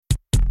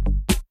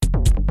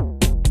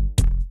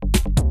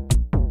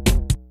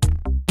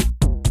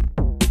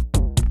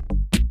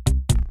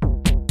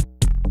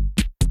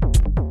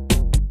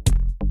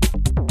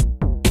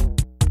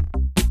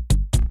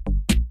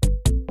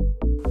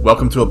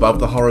Welcome to Above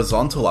the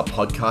Horizontal, a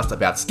podcast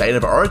about State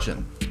of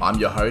Origin. I'm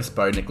your host,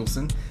 Bo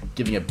Nicholson,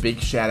 giving a big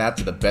shout out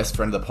to the best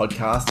friend of the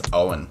podcast,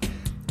 Owen.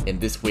 In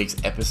this week's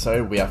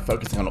episode, we are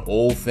focusing on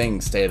all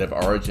things State of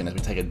Origin as we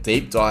take a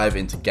deep dive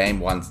into Game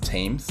 1's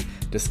teams,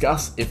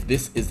 discuss if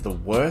this is the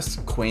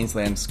worst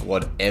Queensland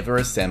squad ever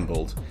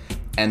assembled,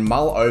 and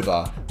mull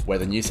over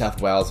whether New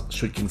South Wales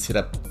should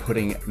consider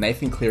putting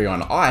Nathan Cleary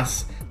on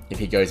ice if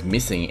he goes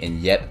missing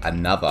in yet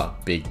another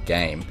big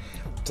game.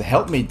 To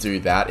help me do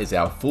that is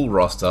our full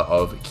roster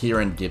of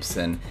Kieran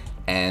Gibson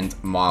and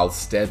Miles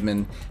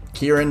Steadman.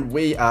 Kieran,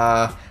 we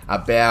are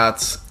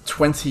about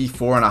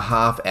 24 and a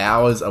half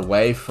hours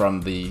away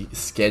from the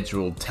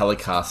scheduled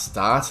telecast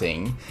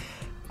starting.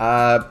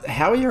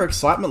 How are your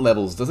excitement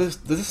levels? Does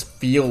this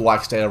feel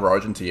like State of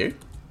Origin to you?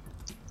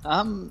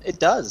 It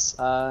does,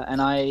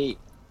 and I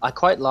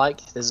quite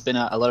like, there's been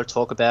a lot of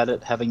talk about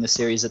it, having the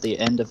series at the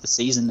end of the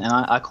season, and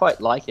I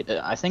quite like it.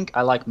 I think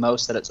I like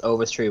most that it's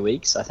over 3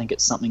 weeks. I think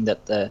it's something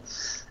that the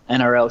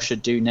NRL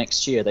should do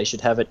next year. They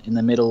should have it in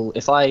the middle.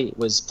 If I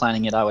was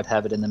planning it, I would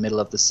have it in the middle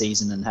of the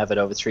season and have it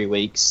over 3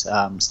 weeks,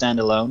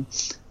 standalone.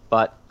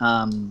 But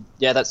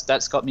yeah,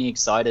 that's got me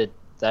excited,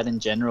 that in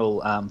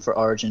general, for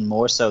Origin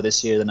more so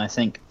this year than I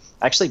think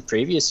actually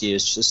previous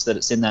years, just that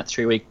it's in that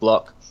 3 week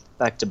block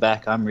back to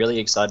back. I'm really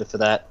excited for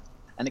that.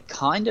 And it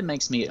kind of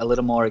makes me a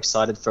little more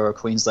excited for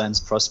Queensland's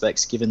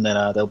prospects, given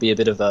that there'll be a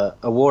bit of a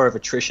war of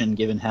attrition,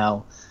 given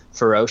how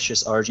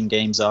ferocious Origin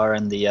games are,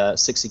 and the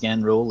 6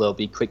 again rule. There'll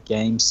be quick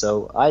games,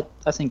 so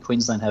I think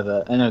Queensland have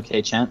an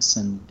okay chance,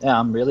 and yeah,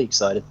 I'm really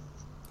excited.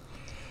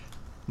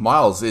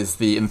 Miles, is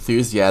the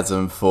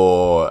enthusiasm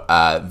for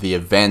the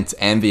event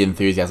and the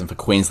enthusiasm for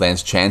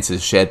Queensland's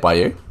chances shared by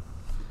you?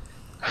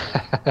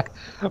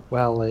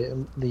 Well,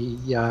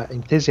 the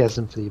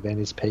enthusiasm for the event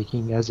is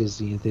peaking, as is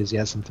the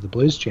enthusiasm for the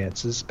Blues'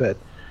 chances. But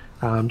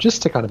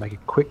just to kind of make a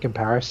quick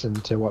comparison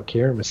to what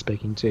Kieran was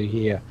speaking to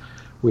here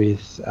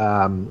with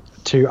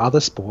two other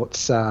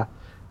sports, the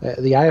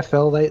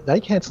AFL, they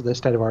cancelled their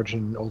State of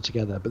Origin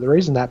altogether. But the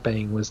reason that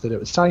being was that it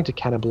was starting to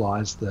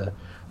cannibalise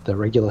the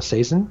regular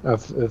season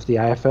of the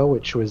AFL,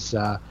 which was,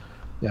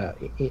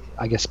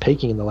 I guess,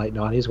 peaking in the late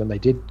 90s when they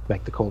did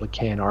make the call to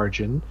can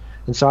Origin.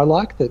 And so I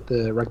like that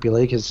the Rugby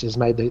League has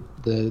made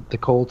the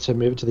call to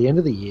move it to the end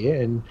of the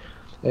year, and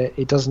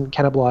it doesn't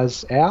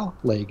cannibalise our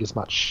league as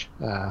much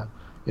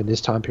in this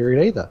time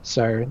period either.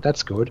 So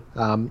that's good.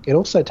 It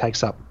also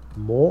takes up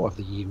more of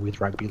the year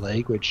with Rugby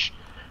League, which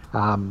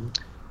I'm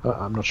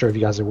not sure if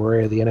you guys are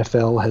aware, the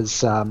NFL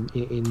has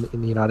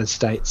in the United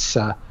States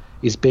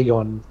is big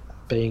on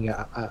being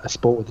a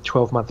sport with a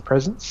 12-month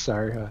presence.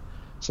 So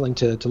something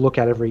to look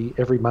at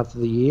every month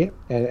of the year,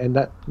 and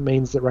that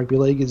means that Rugby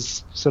League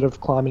is sort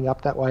of climbing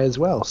up that way as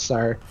well.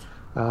 So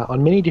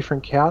on many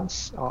different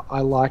counts,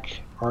 I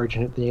like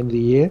Origin at the end of the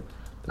year.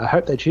 I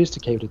hope they choose to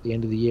keep it at the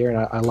end of the year, and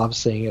I love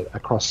seeing it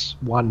across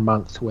 1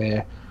 month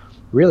where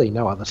really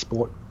no other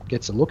sport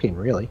gets a look in,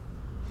 really.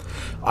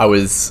 I've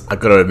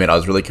got to admit, I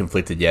was really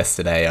conflicted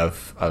yesterday.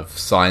 I've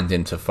signed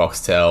into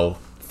Foxtel.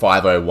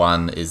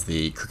 501 is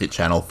the cricket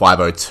channel,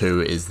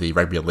 502 is the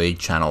Rugby League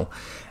channel.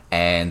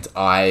 And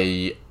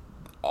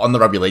on the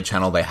Rugby League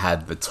channel, they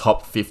had the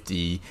top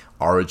 50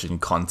 Origin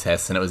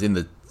contests, and it was in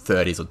the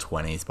 30s or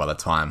 20s by the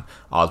time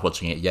I was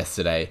watching it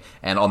yesterday.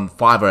 And on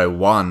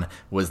 501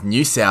 was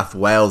New South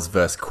Wales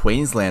versus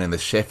Queensland in the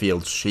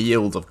Sheffield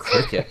Shield of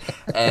cricket.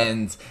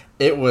 And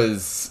it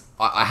was,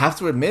 I have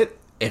to admit,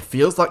 it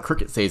feels like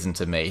cricket season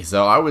to me.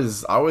 So I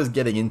was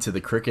getting into the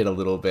cricket a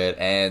little bit,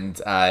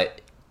 and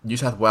New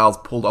South Wales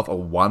pulled off a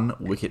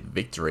 1-wicket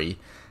victory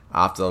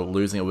after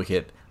losing a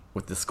wicket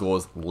with the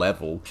scores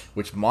level,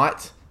 which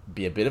might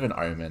be a bit of an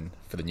omen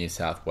for the New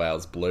South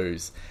Wales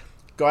Blues.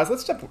 Guys,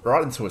 let's jump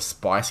right into a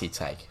spicy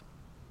take.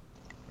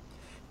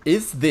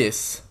 Is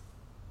this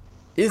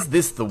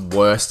the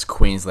worst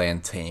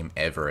Queensland team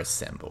ever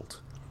assembled?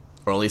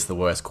 Or at least the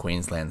worst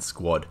Queensland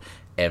squad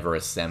ever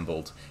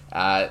assembled?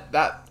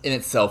 That in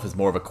itself is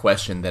more of a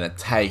question than a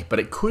take, but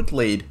it could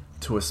lead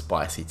to a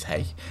spicy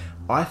take.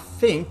 I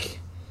think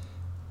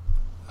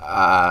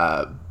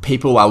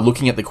people are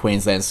looking at the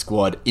Queensland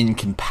squad in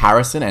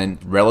comparison and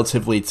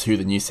relatively to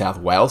the New South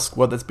Wales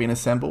squad that's been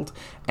assembled,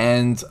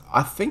 and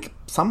I think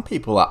some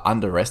people are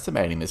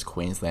underestimating this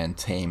Queensland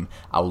team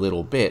a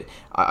little bit.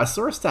 I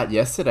saw a stat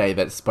yesterday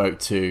that spoke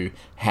to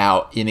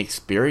how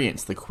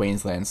inexperienced the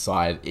Queensland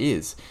side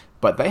is,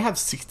 but they have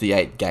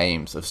 68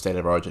 games of State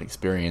of Origin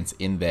experience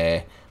in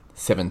their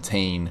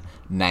 17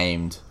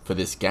 named for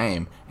this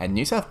game, and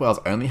New South Wales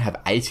only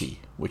have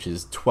 80, which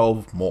is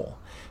 12 more.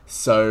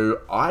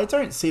 So I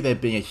don't see there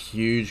being a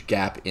huge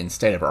gap in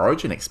State of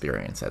Origin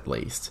experience, at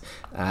least.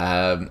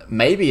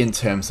 Maybe in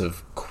terms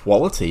of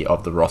quality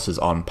of the rosters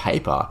on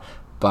paper.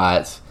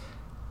 But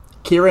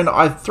Kieran,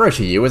 I throw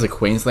to you as a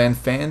Queensland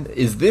fan.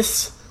 Is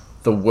this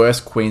the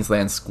worst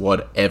Queensland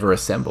squad ever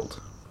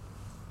assembled?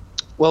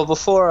 Well,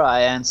 before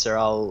I answer,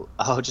 I'll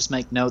just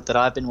make note that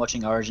I've been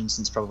watching Origin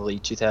since probably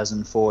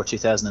 2004,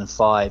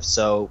 2005.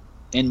 So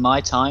in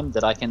my time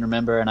that I can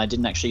remember, and I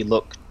didn't actually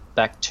look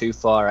back too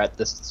far at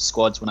the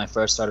squads when I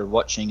first started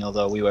watching,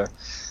 although we were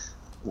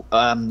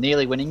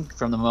Nearly winning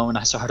from the moment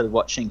I started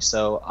watching,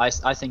 so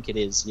I think it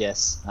is,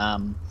 yes.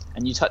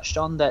 And you touched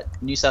on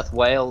that New South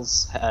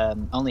Wales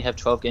only have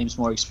 12 games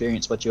more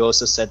experience, but you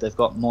also said they've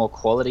got more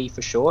quality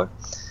for sure.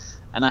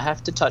 And I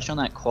have to touch on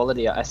that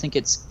quality. I think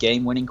it's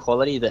game-winning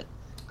quality that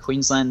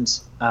Queensland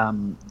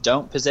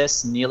don't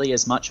possess nearly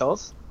as much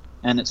of,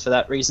 and it's for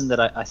that reason that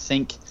I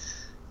think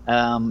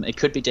it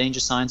could be danger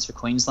signs for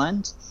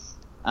Queensland.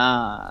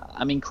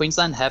 I mean,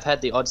 Queensland have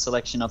had the odd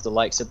selection of the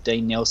likes of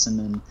Dean Nelson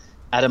and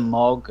Adam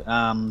Mogg,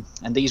 and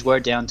these were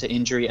down to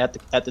injury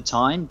at the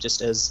time,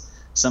 just as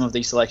some of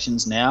these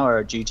selections now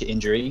are due to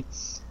injury.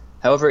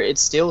 However, it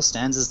still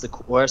stands as the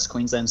worst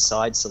Queensland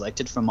side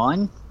selected for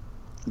mine.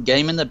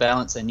 Game in the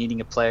balance and needing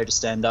a player to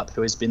stand up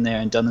who has been there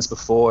and done this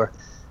before,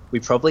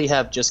 we probably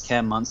have just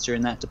Cam Munster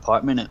in that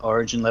department at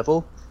Origin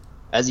level,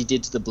 as he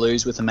did to the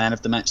Blues with a Man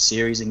of the Match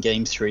series in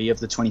Game 3 of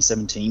the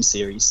 2017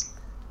 series.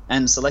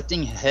 And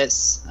selecting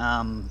Hess,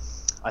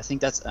 I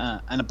think that's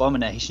an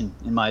abomination,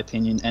 in my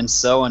opinion, and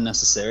so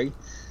unnecessary.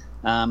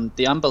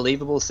 The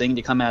unbelievable thing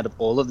to come out of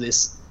all of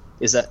this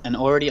is that an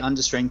already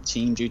understrength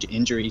team due to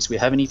injuries, we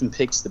haven't even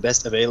picked the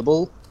best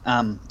available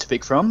to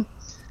pick from.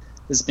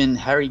 There's been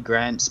Harry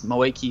Grant,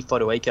 Moeki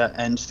Fotuaika,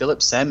 and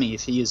Philip Sami,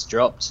 if he is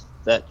dropped,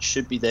 that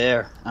should be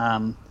there.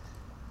 I'm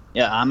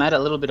at a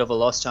little bit of a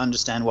loss to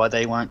understand why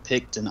they weren't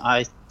picked, and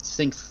I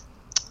think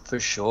for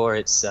sure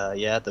it's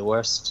the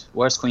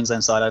worst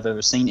Queensland side I've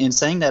ever seen. In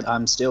saying that,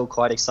 I'm still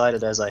quite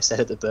excited, as I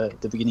said at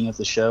the beginning of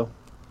the show.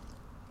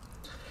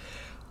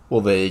 Well,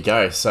 there you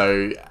go.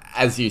 So,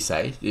 as you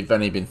say, you've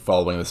only been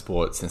following the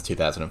sport since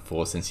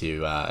 2004, since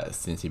you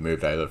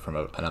moved over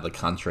from another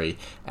country,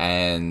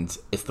 and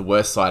it's the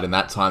worst side in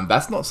that time.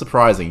 That's not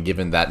surprising,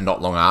 given that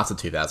not long after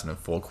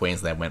 2004,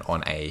 Queensland went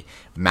on a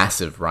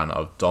massive run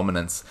of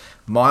dominance.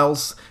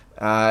 Miles,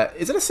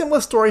 is it a similar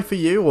story for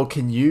you, or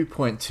can you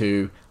point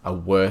to a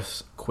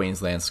worse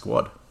Queensland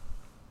squad?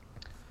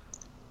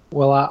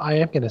 Well, I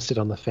am going to sit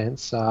on the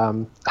fence.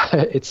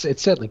 It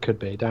certainly could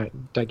be.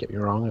 Don't get me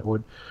wrong. It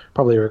would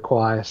probably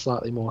require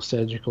slightly more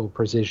surgical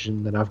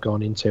precision than I've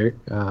gone into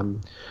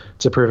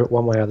to prove it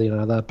one way or the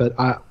other.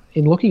 But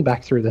in looking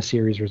back through the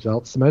series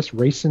results, the most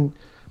recent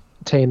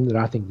team that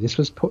I think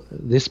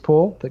this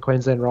poor that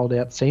Queensland rolled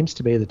out seems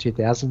to be the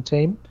 2000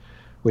 team,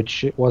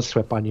 which was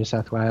swept by New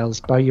South Wales.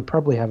 Bo, you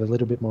probably have a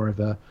little bit more of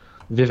a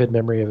vivid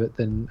memory of it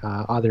than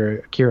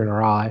either Kieran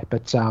or I.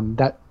 But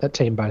that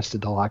team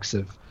boasted the likes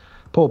of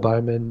Paul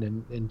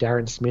Bowman and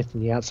Darren Smith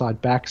and the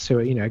outside backs, who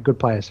are good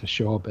players for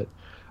sure, but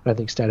I don't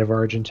think state of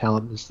origin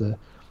talent is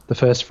the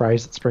first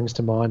phrase that springs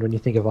to mind when you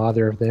think of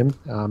either of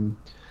them.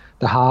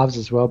 The halves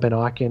as well, Ben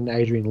Eichen,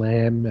 Adrian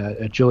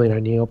Lamb, Julian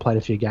O'Neill played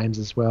a few games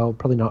as well.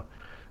 Probably not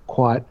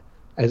quite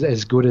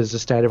as good as the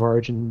state of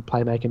origin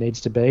playmaker needs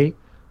to be,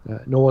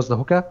 nor was the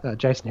hooker,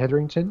 Jason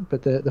Hetherington,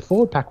 but the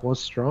forward pack was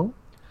strong,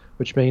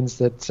 which means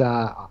that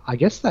I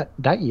guess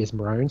that year's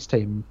Maroons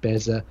team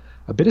bears a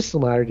bit of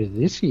similarity to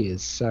this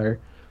year's. So,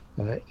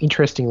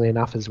 interestingly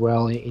enough as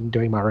well, in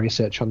doing my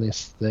research on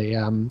this,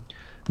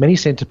 many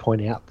seem to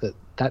point out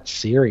that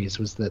series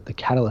was the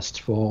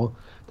catalyst for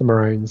the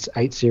Maroons'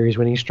 8 series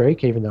winning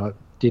streak, even though it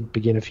did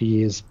begin a few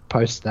years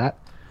post that.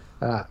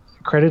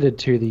 Credited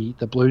to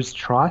the Blues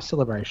try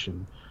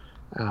celebration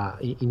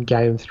in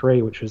Game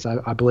 3, which was,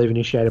 I believe,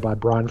 initiated by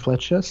Brian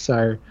Fletcher.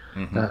 So,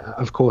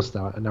 of course,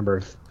 though, a number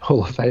of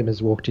Hall of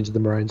Famers walked into the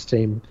Maroons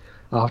team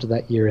after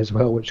that year as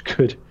well, which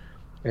could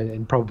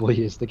and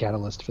probably is the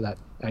catalyst for that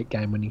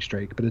 8-game winning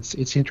streak. But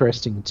it's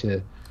interesting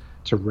to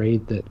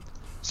read that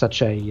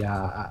such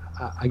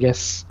I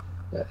guess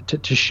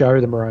to show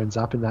the Maroons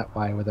up in that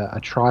way with a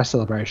try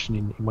celebration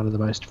in one of the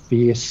most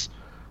fierce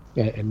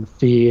and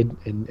feared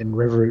and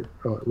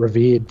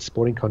revered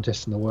sporting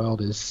contests in the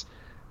world is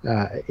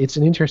it's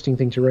an interesting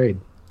thing to read.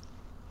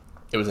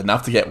 It was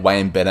enough to get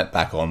Wayne Bennett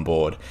back on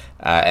board,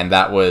 and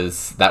that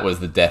was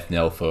the death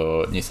knell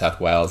for New South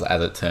Wales,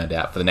 as it turned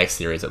out, for the next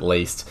series at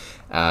least.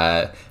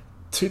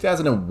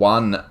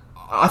 2001,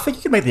 I think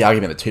you could make the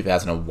argument that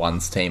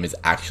 2001's team is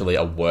actually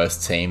a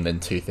worse team than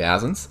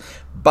 2000's,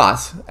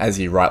 but, as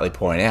you rightly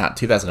point out,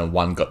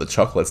 2001 got the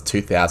chocolates,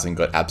 2000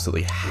 got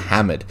absolutely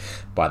hammered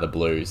by the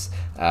Blues.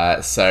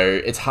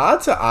 So it's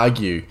hard to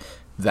argue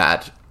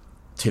that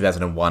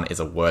 2001 is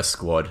a worse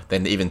squad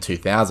than even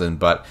 2000,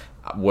 but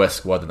worse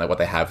squad than what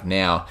they have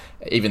now,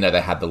 even though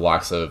they had the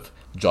likes of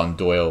John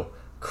Doyle,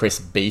 Chris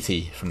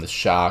Beattie from the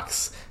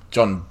Sharks,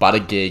 John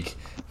Buttigieg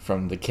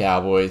from the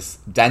Cowboys,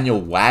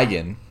 Daniel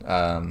Wagon,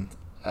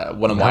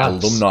 one of my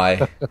alumni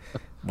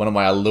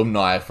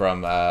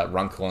from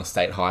Runcorn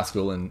State High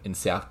School in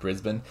South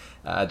Brisbane.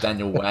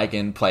 Daniel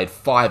Wagon played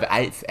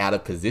 5/8 out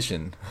of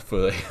position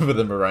for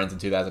the Maroons in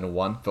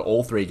 2001 for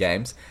all 3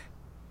 games,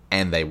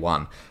 and they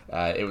won.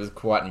 It was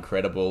quite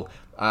incredible.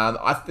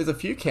 There's a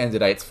few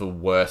candidates for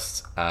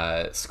worst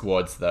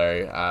squads,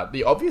 though.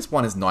 The obvious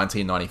one is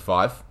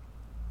 1995,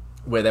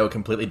 where they were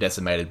completely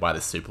decimated by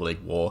the Super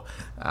League War.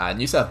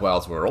 New South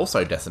Wales were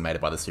also decimated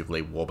by the Super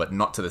League War, but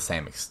not to the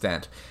same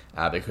extent,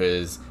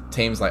 because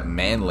teams like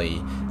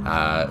Manly,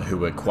 who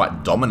were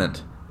quite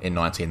dominant in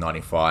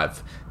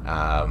 1995,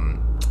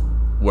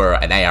 were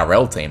an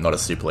ARL team, not a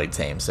Super League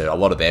team, so a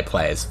lot of their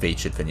players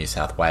featured for New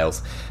South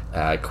Wales.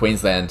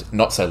 Queensland,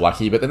 not so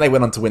lucky, but then they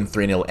went on to win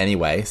 3-0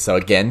 anyway, so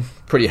again,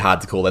 pretty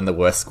hard to call them the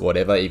worst squad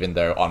ever, even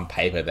though on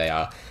paper they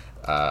are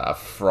a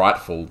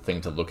frightful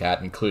thing to look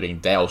at, including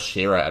Dale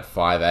Shearer at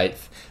 5'8",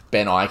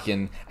 Ben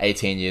Eichen,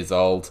 18 years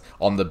old,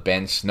 on the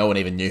bench. No one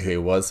even knew who he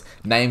was.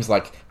 Names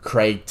like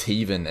Craig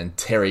Teven and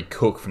Terry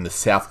Cook from the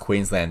South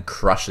Queensland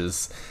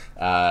Crushers.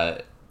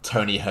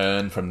 Tony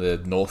Hearn from the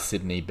North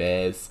Sydney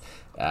Bears.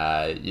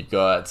 You've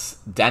got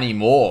Danny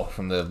Moore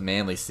from the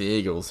Manly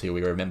Seagulls, who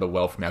we remember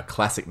well from our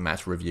classic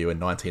match review in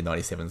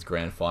 1997's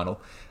Grand Final.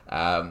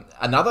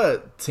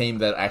 Another team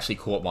that actually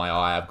caught my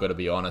eye, I've got to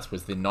be honest,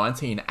 was the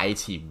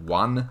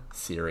 1981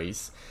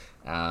 series.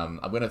 I'm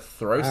going to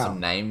throw some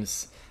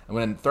names. I'm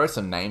going to throw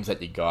some names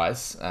at you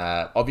guys.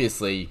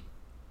 Obviously,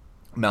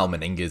 Mal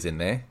Meninga's in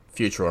there,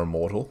 future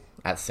immortal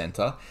at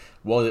centre.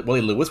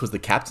 Wally Lewis was the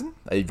captain.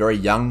 A very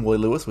young Wally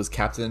Lewis was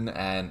captain,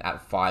 and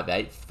at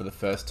 5'8" for the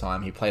first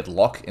time, he played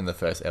lock in the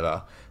first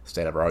ever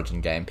State of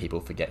Origin game. People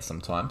forget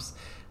sometimes.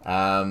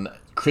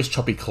 Chris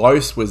Choppy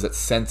Close was at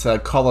centre.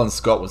 Colin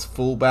Scott was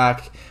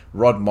fullback.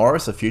 Rod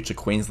Morris, a future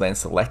Queensland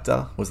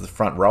selector, was the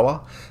front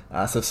rower.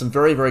 So some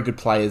very, very good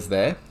players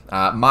there.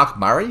 Mark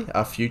Murray,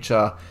 a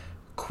future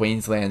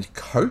Queensland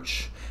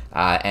coach,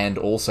 and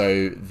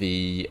also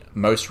the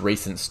most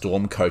recent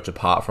Storm coach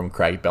apart from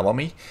Craig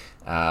Bellamy,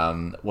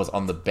 was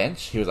on the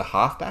bench. He was a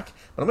halfback.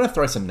 But I'm going to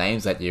throw some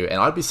names at you,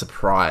 and I'd be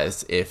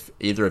surprised if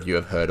either of you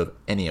have heard of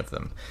any of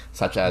them,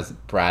 such as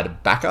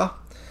Brad Backer,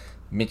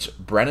 Mitch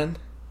Brennan,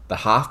 the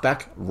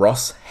halfback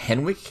Ross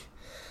Henwick.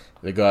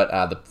 We've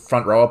got the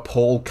front rower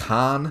Paul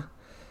Kahn,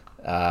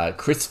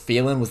 Chris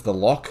Phelan was the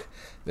lock.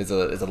 There's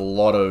a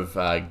lot of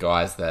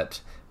guys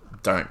that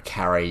don't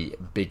carry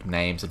big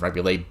names in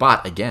rugby league,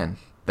 but again,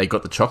 they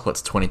got the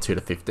chocolates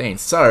 22-15.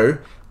 So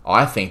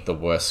I think the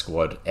worst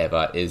squad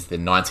ever is the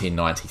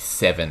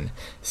 1997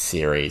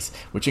 series,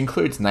 which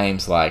includes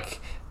names like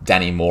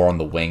Danny Moore on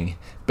the wing,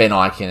 Ben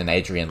Eichen and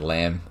Adrian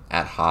Lamb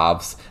at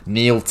halves,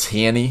 Neil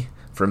Tierney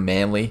from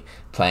Manly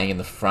playing in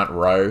the front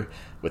row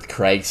with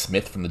Craig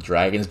Smith from the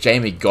Dragons,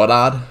 Jamie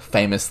Goddard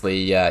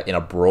famously in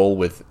a brawl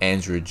with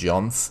Andrew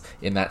Johns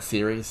in that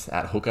series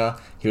at hooker.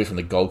 He was from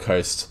the Gold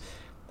Coast.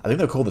 I think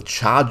they were called the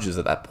Chargers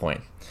at that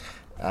point.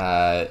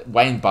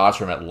 Wayne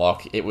Bartram at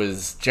lock. It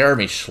was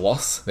Jeremy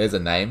Schloss, there's a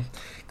name.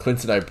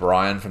 Clinton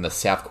O'Brien from the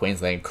South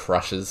Queensland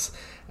Crushers.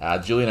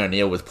 Julian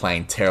O'Neill was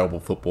playing terrible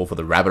football for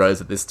the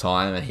Rabbitohs at this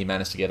time, and he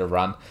managed to get a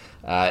run.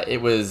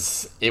 It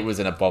was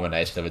an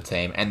abomination of a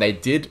team, and they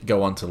did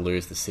go on to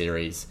lose the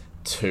series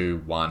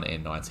 2-1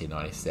 in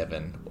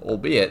 1997,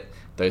 albeit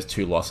those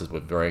two losses were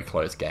very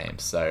close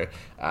games. So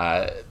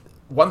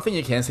one thing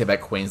you can say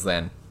about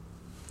Queensland,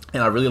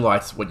 and I really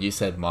liked what you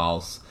said,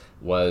 Miles,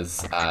 was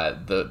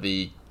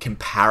the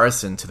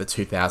comparison to the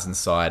 2000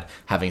 side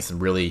having some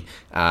really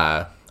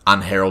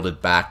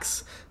unheralded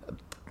backs,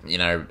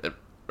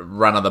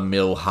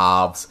 run-of-the-mill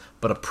halves,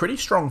 but a pretty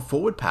strong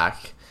forward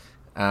pack.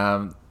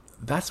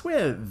 That's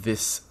where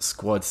this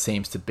squad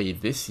seems to be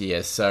this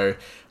year. So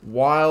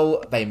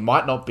while they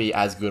might not be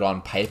as good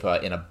on paper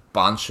in a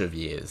bunch of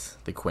years,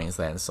 the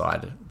Queensland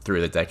side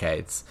through the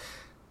decades,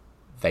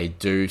 they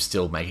do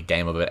still make a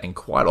game of it and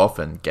quite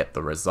often get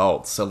the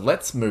results. So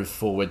let's move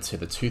forward to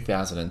the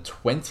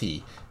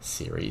 2020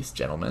 series,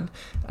 gentlemen,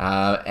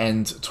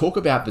 and talk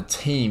about the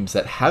teams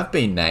that have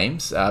been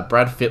named.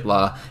 Brad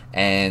Fittler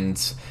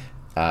and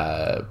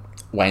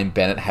Wayne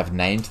Bennett have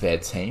named their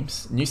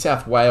teams. New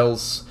South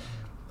Wales,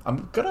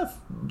 I'm going to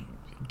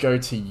go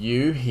to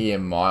you here,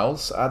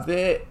 Miles. Are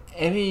there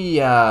any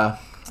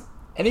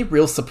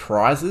real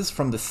surprises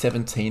from the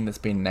 17 that's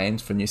been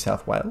named for New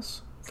South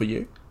Wales for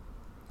you?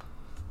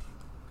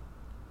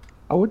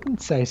 I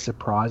wouldn't say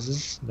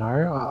surprises,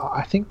 no.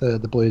 I think the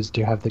Blues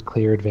do have the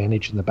clear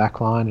advantage in the back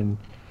line, and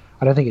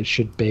I don't think it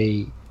shouldn't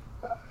be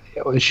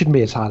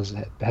as hard as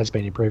it has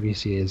been in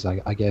previous years,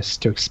 I guess,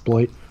 to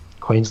exploit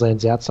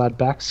Queensland's outside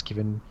backs,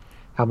 given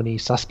how many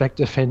suspect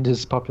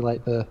defenders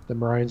populate the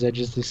Maroons'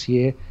 edges this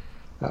year.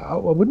 I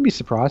wouldn't be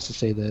surprised to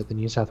see the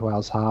New South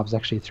Wales halves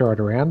actually throw it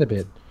around a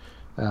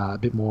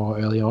bit more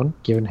early on,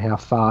 given how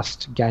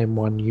fast Game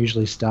 1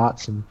 usually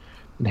starts and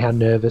how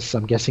nervous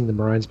I'm guessing the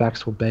Maroons'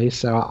 backs will be.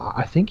 So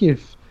I think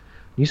if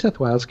New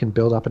South Wales can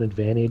build up an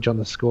advantage on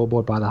the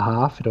scoreboard by the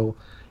half,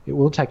 it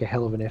will take a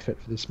hell of an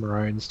effort for this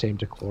Maroons team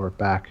to claw it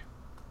back.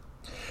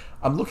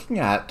 I'm looking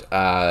at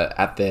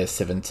their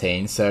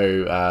 17,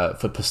 so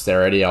for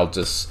posterity, I'll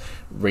just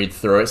read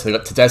through it. So they've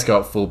got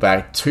Tedesco at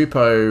fullback,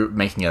 Tupou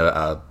making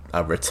a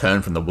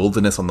return from the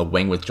wilderness on the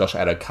wing with Josh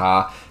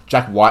Addo-Carr.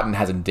 Jack Whiten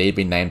has indeed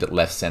been named at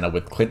left centre,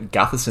 with Clint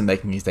Gutherson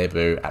making his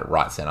debut at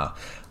right centre.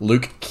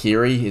 Luke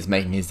Keary is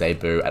making his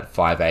debut at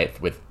 5'8",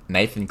 with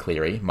Nathan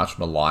Cleary, much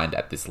maligned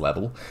at this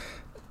level.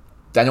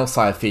 Daniel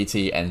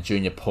Saifiti and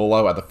Junior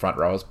Paulo are the front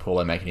rowers,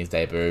 Paulo making his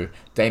debut.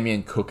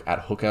 Damien Cook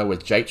at hooker,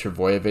 with Jake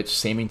Trbojevic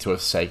seeming to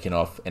have shaken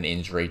off an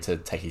injury to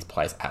take his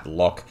place at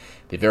lock.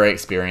 The very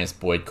experienced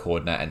Boyd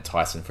Cordner and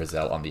Tyson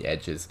Frizzell on the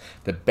edges.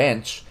 The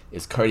bench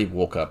is Cody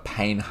Walker,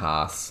 Payne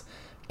Haas,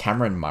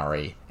 Cameron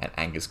Murray, and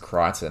Angus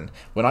Crichton.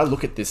 When I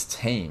look at this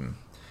team,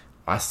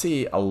 I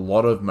see a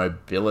lot of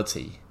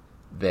mobility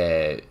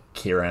there,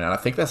 Kieran, and I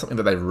think that's something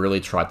that they've really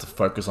tried to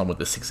focus on with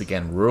the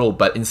 6-again rule.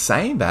 But in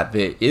saying that,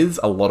 there is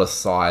a lot of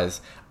size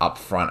up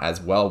front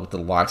as well, with the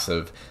likes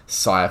of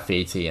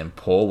Saifiti and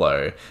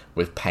Paulo,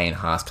 with Payne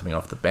Haas coming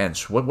off the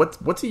bench.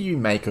 What do you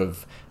make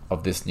of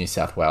this New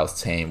South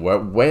Wales team?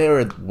 Where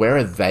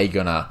are they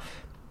gonna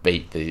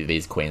beat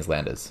these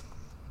Queenslanders?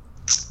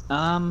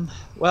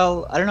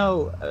 Well, I don't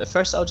know.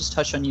 First, I'll just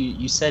touch on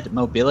you said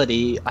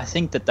mobility. I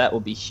think that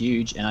will be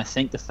huge, and I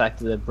think the fact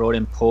that they've brought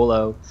in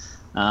Paulo,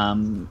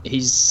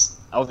 he's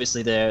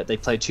obviously they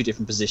play two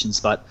different positions,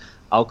 but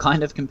I'll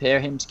kind of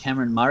compare him to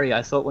Cameron Murray.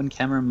 I thought when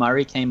Cameron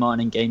Murray came on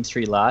in Game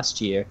 3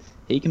 last year,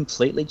 he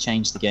completely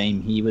changed the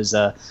game.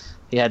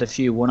 He had a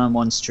few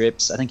one-on-one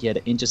strips. I think he had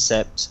an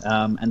intercept,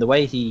 and the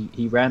way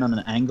he ran on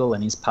an angle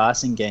and his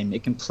passing game,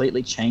 it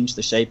completely changed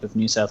the shape of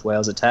New South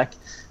Wales attack.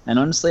 And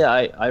honestly,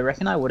 I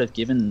reckon I would have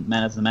given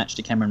man of the match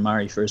to Cameron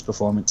Murray for his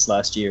performance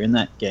last year in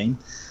that game.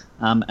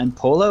 And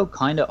Paulo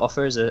kind of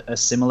offers a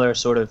similar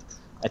sort of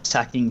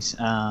attacking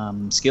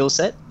skill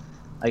set,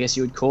 I guess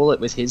you would call it,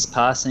 with his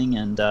passing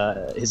and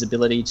his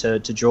ability to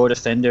draw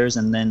defenders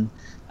and then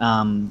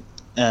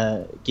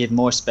give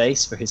more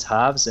space for his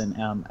halves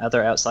and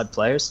other outside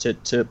players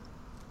to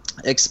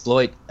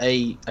exploit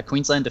a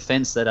Queensland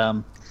defence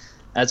that,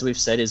 as we've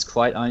said, is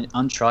quite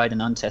untried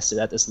and untested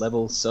at this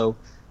level. So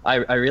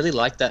I really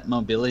like that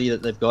mobility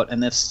that they've got,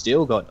 and they've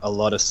still got a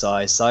lot of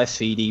size.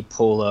 Saifiti,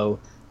 Paulo,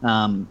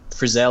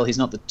 Frizzell, he's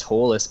not the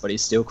tallest, but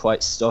he's still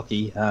quite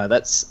stocky.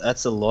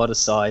 That's a lot of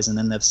size, and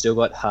then they've still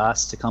got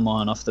Haas to come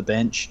on off the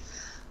bench.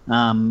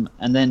 And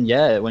then,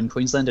 when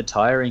Queensland are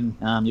tiring,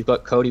 you've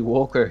got Cody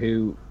Walker,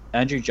 who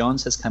Andrew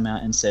Johns has come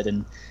out and said,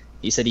 and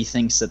he said he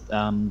thinks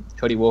that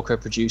Cody Walker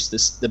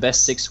produced the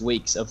best 6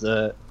 weeks of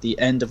the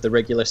end of the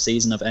regular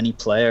season of any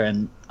player,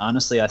 and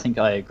honestly, I think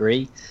I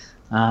agree.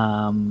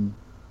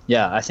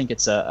 I think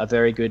it's a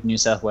very good New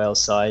South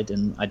Wales side,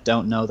 and I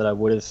don't know that I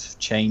would have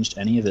changed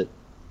any of it.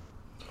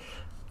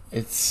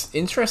 It's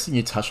interesting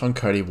you touch on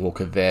Cody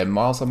Walker there.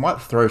 Miles, I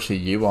might throw to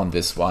you on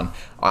this one.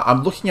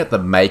 I'm looking at the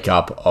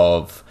makeup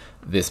of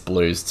this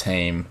Blues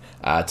team.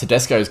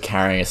 Tedesco's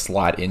carrying a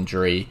slight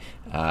injury,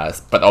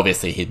 but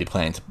obviously he'd be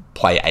planning to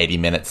play 80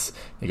 minutes.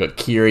 You've got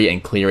Keary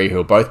and Cleary, who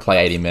will both play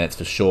 80 minutes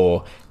for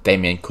sure.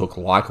 Damien Cook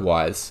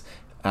likewise.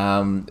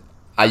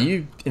 Are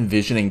you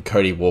envisioning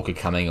Cody Walker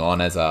coming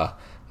on as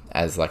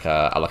like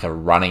a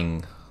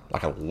running,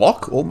 like a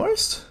lock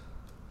almost?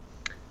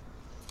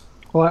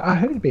 Well, I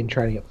heard he'd been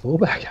training at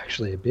fullback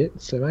actually a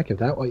bit, so make of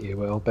that what you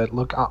will. But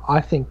look,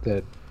 I think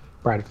that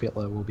Brad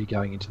Fittler will be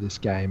going into this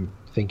game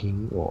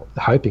thinking, or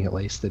hoping at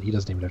least, that he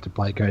doesn't even have to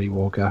play Cody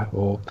Walker,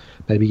 or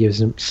maybe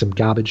gives him some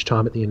garbage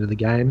time at the end of the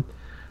game.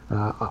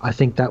 I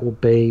think that will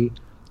be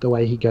the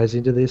way he goes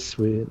into this,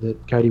 that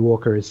Cody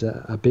Walker is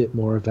a bit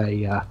more of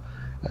a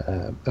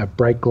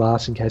break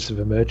glass in case of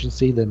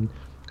emergency than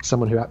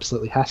someone who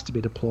absolutely has to be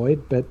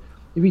deployed. But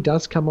if he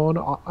does come on,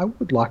 I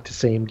would like to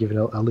see him given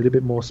a little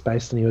bit more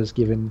space than he was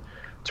given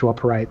to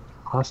operate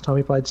last time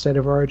he played State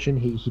of Origin.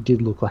 He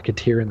did look like a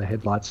deer in the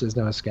headlights. There's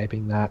no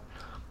escaping that.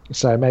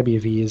 So maybe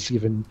if he is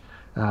given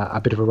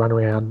a bit of a run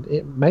around,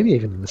 maybe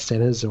even in the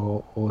centres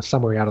or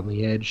somewhere out on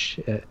the edge,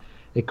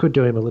 it could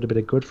do him a little bit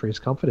of good for his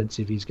confidence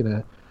if he's going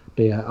to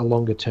be a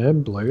longer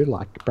term Blue,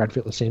 like Brad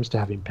Fittler seems to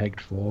have him pegged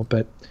for.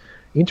 But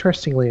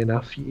interestingly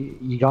enough,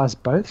 you guys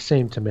both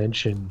seem to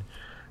mention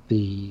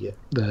the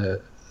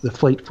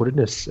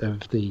fleet-footedness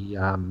of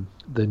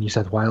the New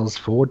South Wales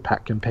forward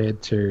pack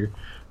compared to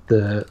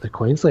the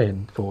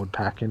Queensland forward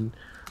pack, and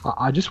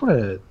I just want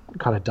to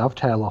kind of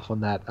dovetail off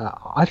on that.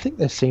 I think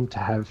they seem to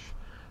have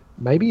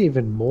maybe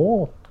even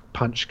more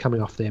punch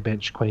coming off their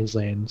bench,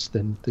 Queensland's,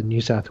 than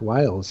New South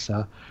Wales.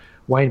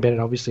 Wayne Bennett,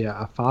 obviously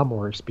a far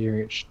more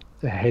experienced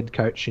head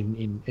coach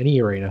in any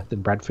arena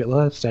than Brad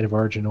Fittler, State of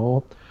Origin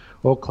or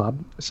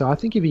club. So I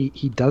think if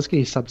he does get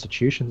his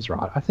substitutions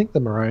right, I think the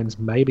Maroons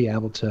may be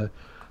able to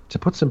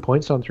put some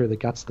points on through the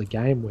guts of the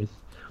game with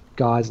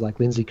guys like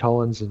Lindsay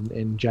Collins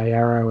and Jay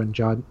Arrow and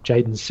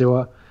Jaden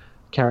Sewer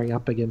carrying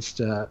up against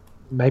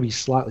maybe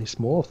slightly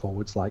smaller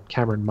forwards like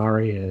Cameron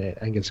Murray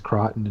and Angus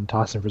Crichton and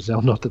Tyson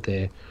Frizzell. Not that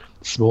they're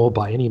small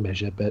by any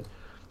measure, but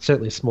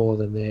certainly smaller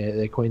than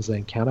their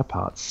Queensland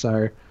counterparts.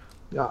 So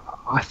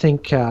I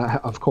think,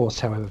 of course,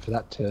 however, for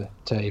that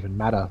to even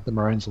matter, the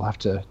Maroons will have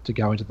to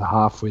go into the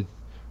half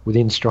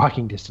within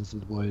striking distance of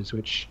the Blues,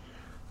 which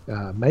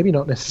maybe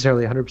not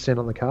necessarily 100%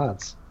 on the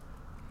cards.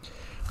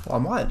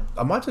 Well,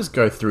 I might just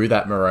go through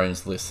that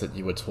Maroons list that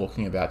you were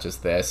talking about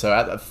just there. So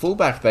at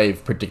fullback,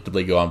 they've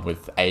predictably gone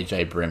with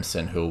AJ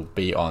Brimson, who'll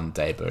be on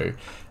debut.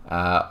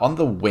 On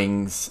the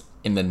wings,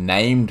 in the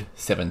named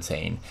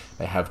 17,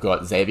 they have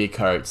got Xavier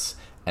Coates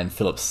and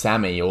Philip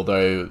Sammy,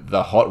 although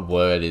the hot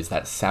word is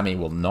that Sammy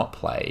will not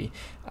play.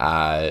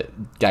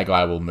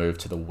 Gagai will move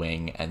to the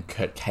wing and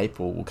Kurt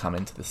Capel will come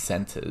into the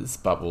centres,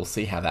 but we'll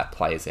see how that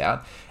plays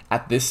out.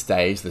 At this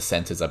stage, the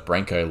centres are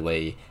Brenko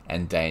Lee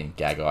and Dane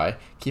Gagai,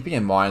 keeping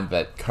in mind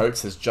that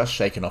Coates has just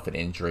shaken off an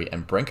injury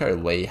and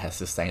Brenko Lee has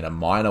sustained a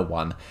minor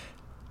one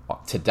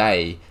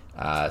today,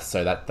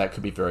 so that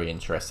could be very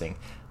interesting.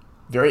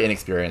 Very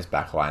inexperienced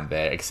backline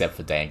there, except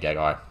for Dane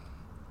Gagai.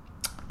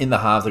 In the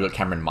halves, they've got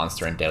Cameron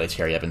Munster and Daly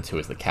Cherry-Evans, who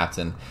is the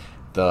captain.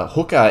 The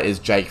hooker is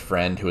Jake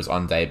Friend, who is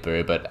on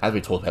debut, but as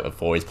we talked about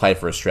before, he's played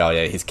for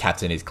Australia, he's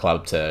captained his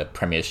club to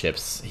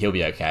premierships, he'll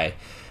be okay.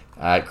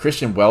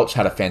 Christian Welch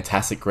had a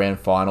fantastic grand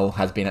final,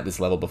 has been at this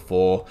level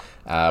before,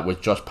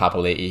 with Josh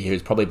Papali'i,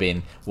 who's probably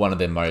been one of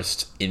the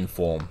most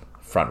in-form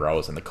front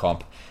rowers in the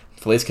comp.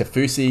 Felice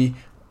Kafusi,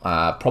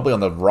 probably on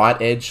the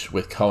right edge,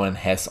 with Cohen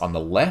Hess on the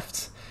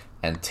left,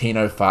 and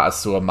Tino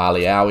Fa'asua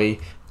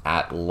Maliawi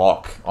at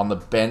lock. On the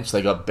bench,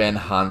 they got Ben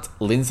Hunt,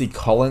 Lindsay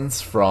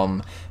Collins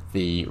from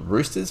the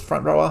Roosters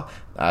front rower,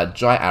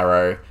 Jai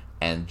Arrow,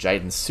 and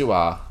Jaden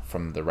Su'A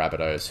from the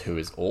Rabbitohs, who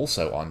is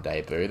also on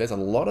debut. There's a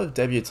lot of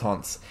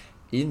debutants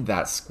in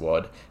that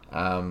squad.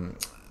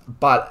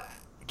 But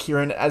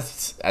Kieran,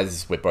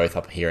 as we're both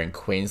up here in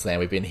Queensland,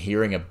 we've been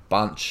hearing a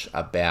bunch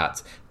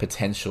about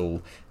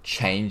potential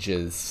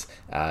changes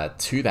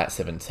to that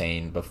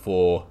 17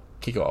 before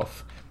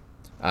kickoff.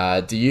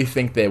 Do you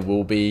think there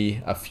will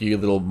be a few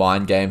little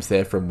mind games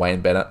there from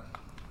Wayne Bennett?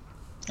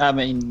 I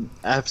mean,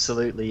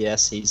 absolutely,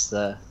 yes. He's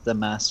the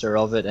master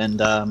of it.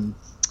 And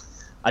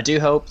I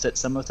do hope that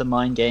some of the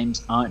mind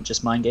games aren't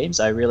just mind games.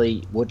 I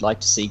really would like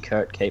to see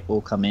Kurt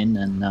Capel come in.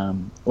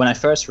 And when I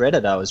first read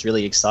it, I was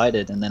really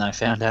excited. And then I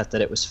found out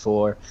that it was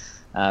for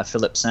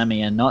Philip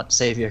Sami and not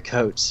Xavier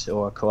Coates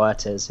or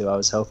Coates, who I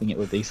was hoping it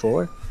would be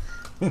for.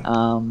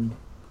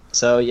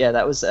 So, yeah,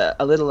 that was a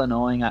little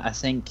annoying. I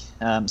think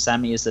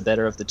Sami is the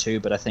better of the two,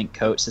 but I think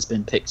Coates has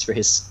been picked for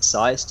his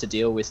size to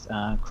deal with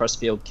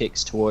crossfield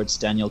kicks towards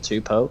Daniel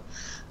Tupou.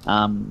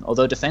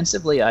 Although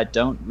defensively, I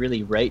don't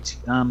really rate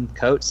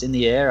Coates in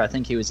the air. I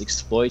think he was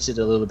exploited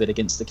a little bit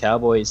against the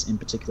Cowboys. In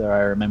particular, I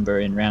remember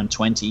in round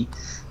 20.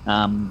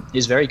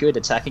 He's very good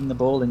attacking the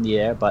ball in the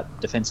air,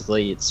 but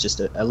defensively, it's just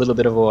a little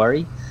bit of a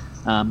worry.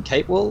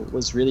 Capewell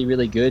was really,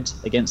 really good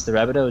against the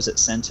Rabbitohs at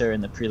centre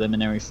in the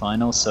preliminary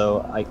final,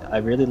 so I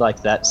really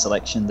like that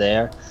selection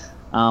there.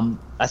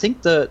 I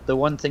think the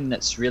one thing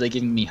that's really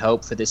giving me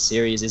hope for this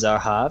series is our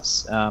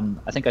halves.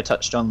 I think I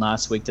touched on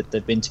last week that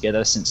they've been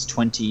together since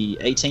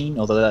 2018,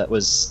 although that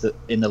was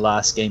in the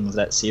last game of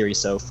that series,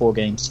 so 4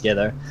 games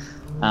together.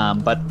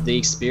 But the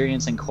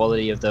experience and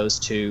quality of those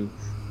two,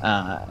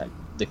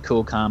 the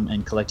cool, calm,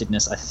 and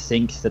collectedness, I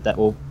think that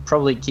will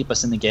probably keep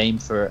us in the game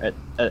for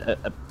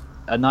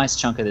a nice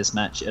chunk of this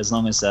match, as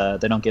long as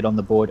they don't get on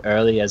the board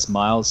early, as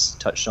Miles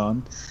touched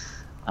on.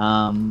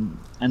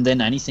 And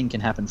then anything can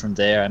happen from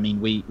there. I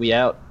mean, we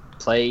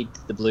outplayed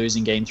the Blues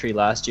in Game 3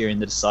 last year in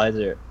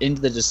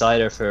the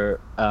decider for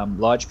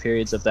large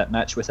periods of that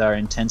match with our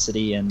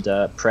intensity and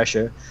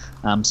pressure.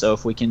 So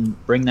if we can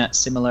bring that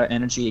similar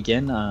energy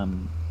again,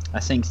 I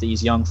think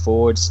these young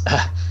forwards,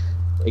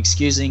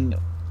 excusing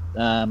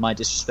my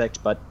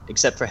disrespect, but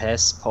except for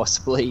Hess,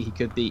 possibly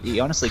he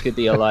honestly could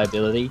be a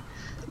liability.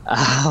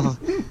 I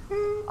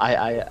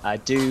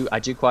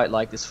do quite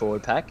like this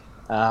forward pack.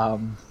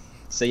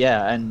 So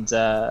yeah, and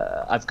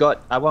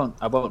I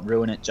won't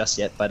ruin it just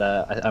yet, but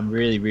I'm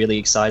really, really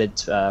excited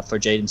for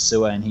Jaden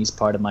Su'A, and he's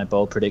part of my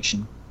bold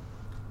prediction.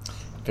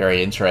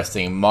 Very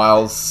interesting,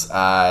 Miles.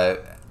 I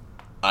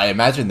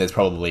imagine there's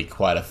probably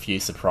quite a few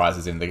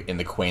surprises in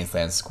the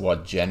Queensland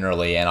squad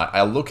generally, and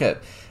I look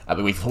at.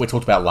 We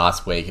talked about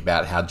last week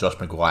about how Josh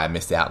Maguire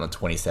missed out on the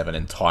 27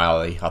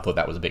 entirely. I thought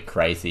that was a bit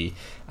crazy.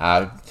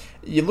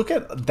 You look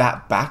at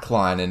that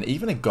backline, and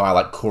even a guy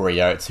like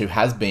Corey Oates, who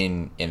has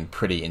been in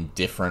pretty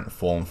indifferent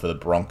form for the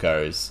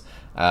Broncos,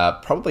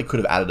 probably could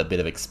have added a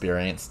bit of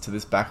experience to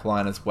this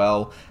backline as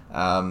well.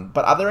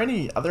 But are there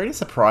any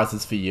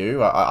surprises for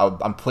you?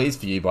 I'm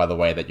pleased for you, by the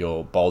way, that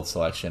your bold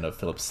selection of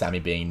Philip Sami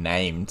being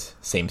named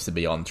seems to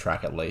be on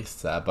track at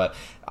least. But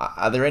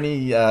are there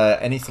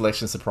any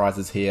selection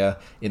surprises here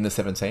in the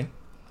 17?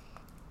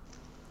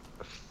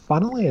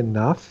 Funnily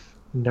enough,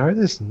 no,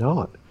 there's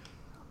not.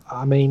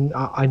 I mean,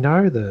 I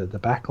know the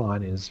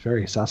backline is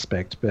very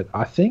suspect, but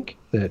I think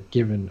that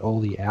given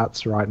all the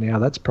outs right now,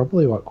 that's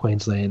probably what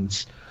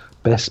Queensland's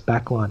best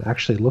backline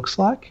actually looks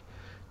like.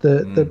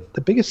 The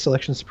biggest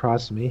selection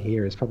surprise for me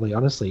here is probably,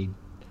 honestly,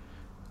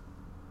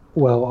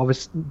 well,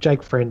 obviously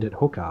Jake Friend at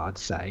hooker, I'd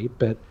say,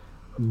 but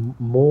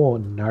more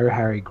no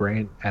Harry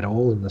Grant at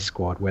all in the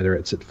squad, whether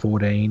it's at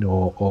 14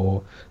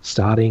 or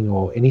starting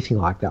or anything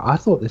like that. I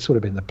thought this would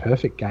have been the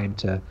perfect game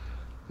to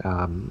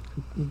kind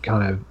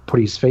of put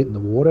his feet in the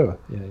water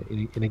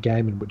in a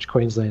game in which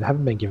Queensland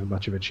haven't been given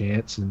much of a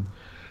chance, and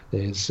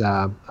there's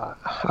I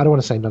don't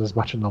want to say not as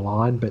much on the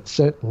line, but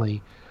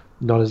certainly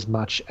not as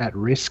much at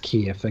risk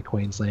here for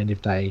Queensland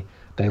if they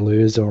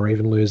lose or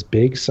even lose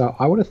big. So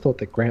I would have thought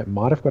that Grant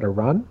might have got a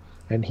run,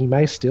 and he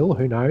may still,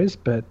 who knows,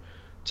 but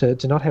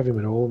to not have him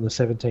at all in the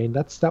 17,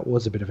 that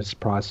was a bit of a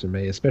surprise for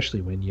me,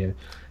 especially when you're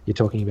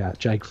talking about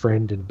Jake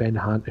Friend and Ben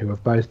Hunt, who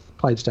have both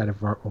played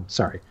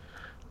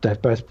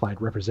they've both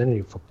played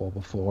representative football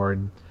before,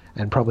 and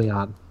probably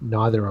aren't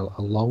neither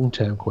a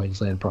long-term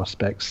Queensland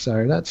prospects.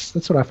 So that's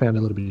what I found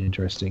a little bit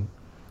interesting.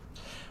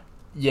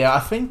 Yeah, I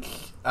think,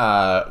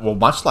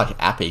 much like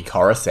Appy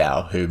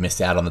Coruscant, who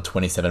missed out on the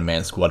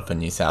 27-man squad for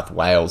New South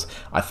Wales,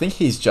 I think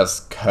he's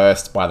just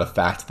cursed by the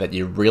fact that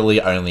you really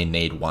only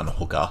need one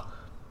hooker.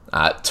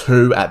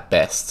 Two at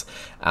best.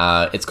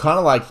 It's kind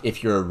of like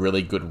if you're a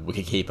really good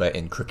wicketkeeper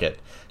in cricket.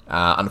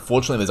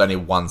 Unfortunately, there's only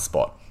one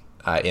spot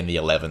in the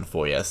 11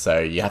 for you, so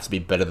you have to be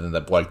better than the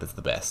bloke that's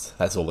the best.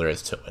 That's all there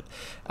is to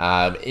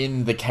it.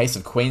 In the case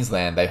of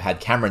Queensland, they've had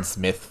Cameron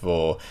Smith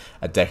for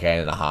a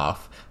decade and a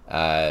half,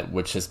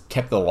 which has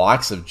kept the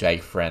likes of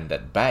Jake Friend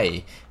at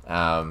bay.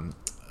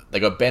 They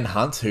got Ben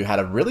Hunt, who had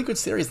a really good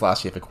series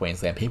last year for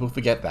Queensland. People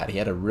forget that. He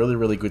had a really,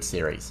 really good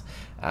series.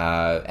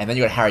 And then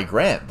you got Harry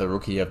Grant, the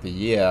Rookie of the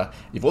Year.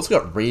 You've also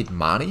got Reed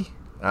Marnie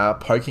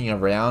poking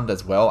around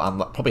as well.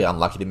 Probably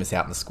unlucky to miss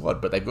out in the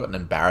squad, but they've got an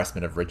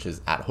embarrassment of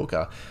riches at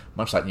hooker,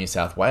 much like New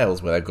South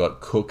Wales, where they've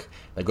got Cook,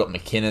 they've got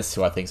McInnes,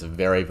 who I think is a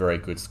very, very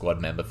good squad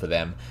member for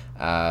them.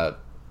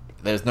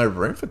 There's no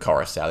room for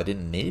Coruscant. They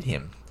didn't need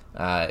him.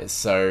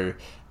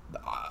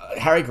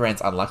 Harry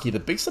Grant's unlucky. The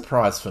big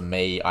surprise for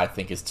me, I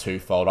think, is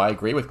twofold. I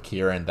agree with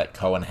Kieran that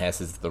Cohen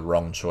Hess is the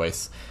wrong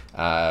choice.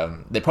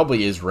 There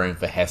probably is room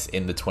for Hess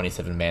in the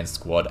 27-man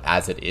squad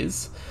as it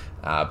is,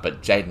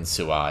 but Jaden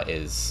Su'A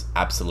is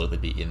absolutely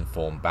the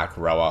in-form back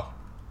rower.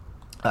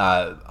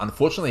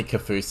 Unfortunately,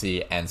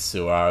 Kaufusi and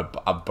Su'A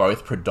are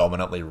both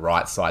predominantly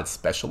right-side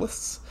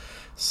specialists,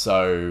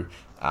 so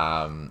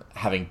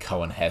having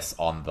Cohen Hess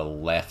on the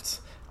left,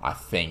 I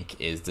think,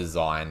 is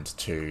designed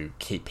to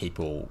keep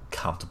people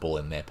comfortable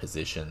in their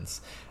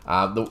positions.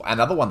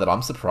 Another one that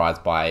I'm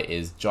surprised by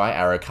is Jai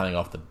Arrow coming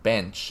off the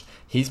bench.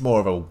 He's more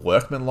of a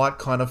workman-like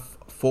kind of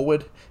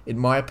forward, in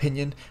my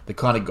opinion. The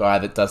kind of guy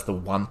that does the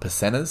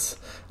 1%ers,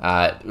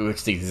 which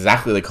is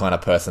exactly the kind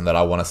of person that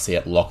I want to see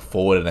at lock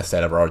forward in a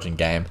State of Origin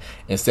game,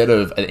 instead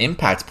of an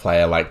impact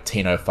player like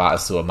Tino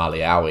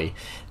Fa'asua-Maliawi.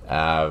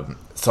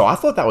 So I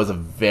thought that was a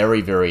very,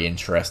 very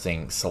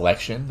interesting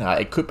selection.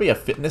 It could be a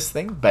fitness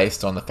thing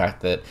based on the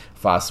fact that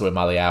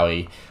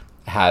Fa'asua-Maliawi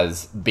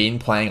has been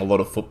playing a lot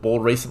of football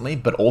recently,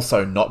 but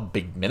also not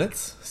big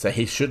minutes, so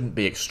he shouldn't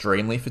be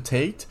extremely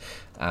fatigued,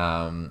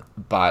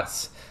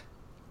 but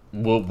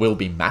will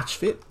be match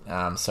fit.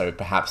 So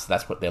perhaps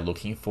that's what they're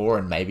looking for,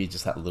 and maybe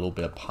just that little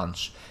bit of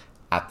punch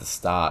at the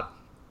start.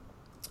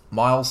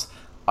 Miles,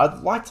 I'd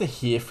like to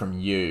hear from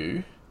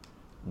you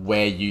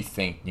where you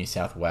think New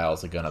South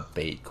Wales are going to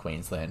beat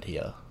Queensland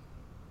here.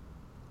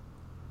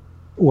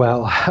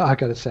 Well, I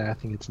got to say, I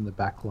think it's in the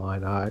back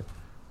line.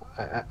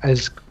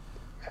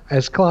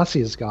 As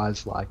classy as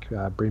guys like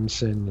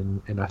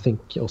Brimson and I think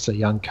also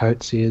young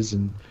Coates is,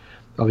 and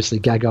obviously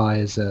Gagai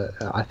is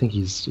I think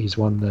he's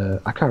won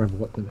the, I can't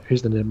remember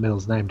who's the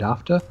medal's named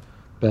after,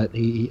 but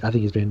I think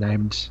he's been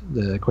named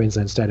the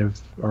Queensland State of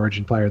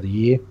Origin Player of the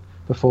Year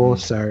before.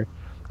 So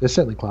there's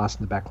certainly class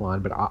in the back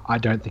line, but I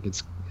don't think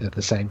it's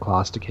the same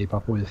class to keep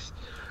up with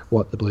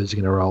what the Blues are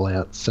going to roll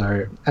out.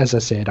 So as I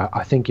said,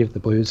 I think if the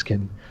Blues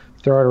can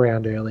throw it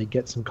around early,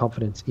 get some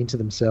confidence into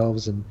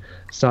themselves and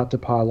start to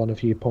pile on a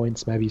few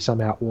points, maybe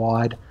some out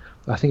wide,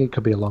 I think it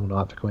could be a long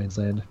night for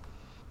Queensland.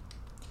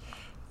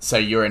 So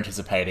you're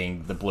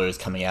anticipating the Blues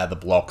coming out of the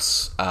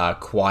blocks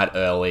quite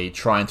early,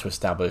 trying to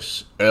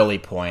establish early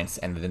points,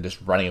 and then just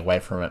running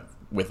away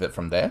with it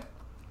from there?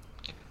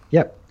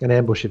 Yep, an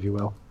ambush, if you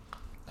will.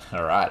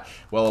 All right.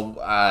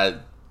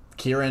 Well,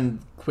 Kieran,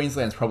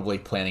 Queensland's probably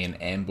planning an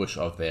ambush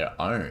of their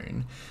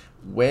own.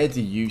 Where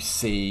do you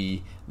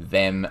see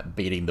them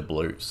beating the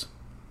Blues?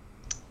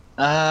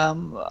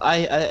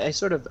 I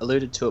sort of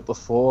alluded to it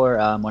before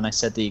when I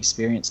said the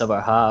experience of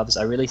our halves.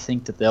 I really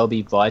think that they'll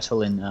be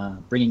vital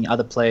in bringing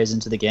other players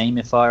into the game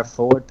if our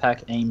forward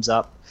pack aims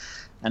up.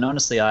 And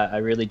honestly, I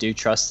really do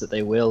trust that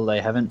they will.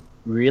 They haven't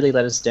really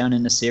let us down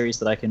in a series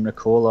that I can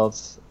recall of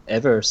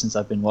ever since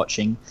I've been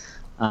watching.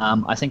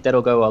 I think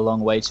that'll go a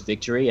long way to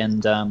victory.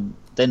 And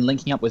then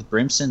linking up with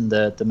Brimson,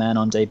 the man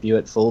on debut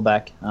at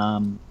fullback,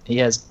 he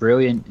has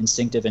brilliant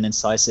instinctive and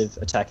incisive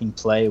attacking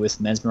play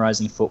with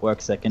mesmerizing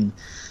footwork that can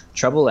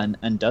trouble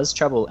and does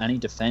trouble any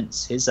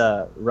defense. His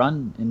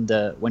run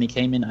when he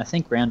came in, I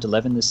think round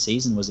 11 this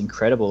season, was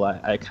incredible.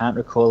 I can't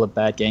recall a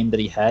bad game that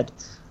he had.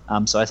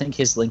 So I think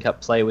his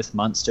link-up play with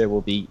Munster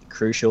will be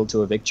crucial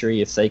to a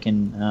victory. If they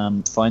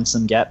can find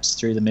some gaps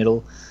through the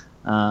middle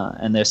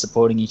and they're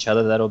supporting each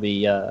other, that'll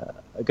be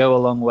go a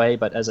long way.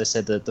 But as I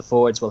said, the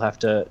forwards will have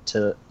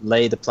to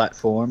lay the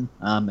platform,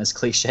 as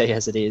cliche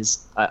as it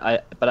is.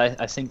 But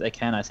I think they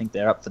can. I think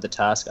they're up for the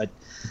task.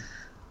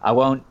 I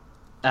won't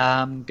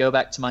go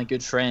back to my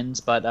good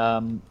friends, but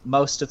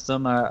most of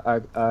them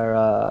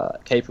are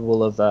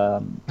capable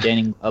of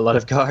gaining a lot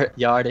of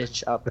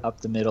yardage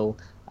up the middle.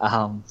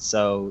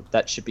 So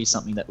that should be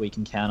something that we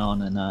can count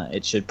on, and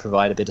it should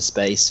provide a bit of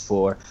space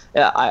for.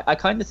 I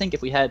kind of think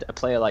if we had a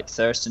player like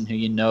Thurston,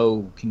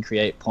 who can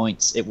create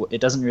points,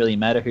 it doesn't really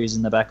matter who's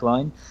in the back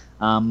line.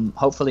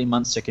 Hopefully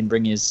Munster can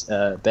bring his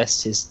 10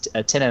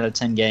 out of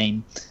 10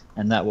 game,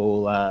 and that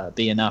will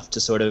be enough to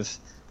sort of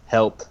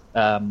help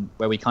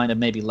where we kind of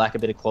maybe lack a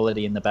bit of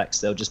quality in the backs.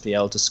 They'll just be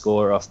able to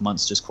score off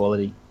Munster's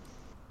quality.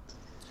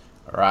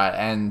 All right,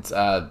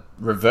 and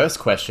reverse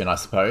question, I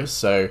suppose.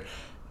 So,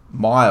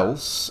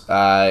 Miles,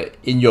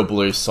 in your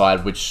Blues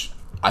side, which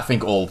I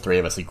think all three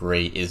of us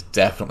agree is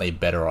definitely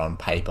better on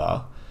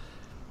paper,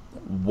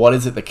 what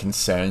is it that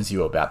concerns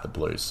you about the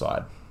Blues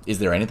side? Is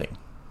there anything?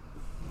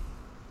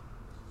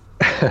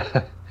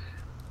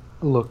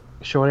 Look,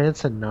 short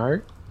answer,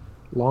 no.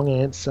 Long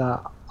answer,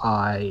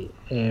 I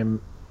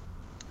am.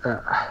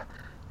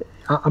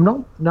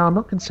 I'm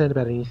not concerned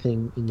about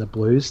anything in the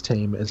Blues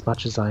team as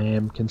much as I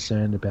am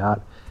concerned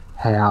about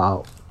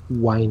how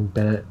Wayne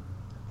Bennett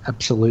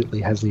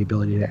absolutely has the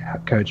ability to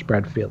outcoach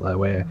Brad Fittler,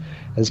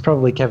 whereas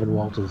probably Kevin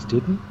Walters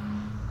didn't.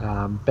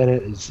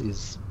 Bennett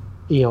is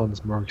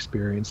eons more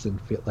experienced than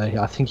Fittler.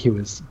 I think he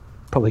was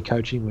probably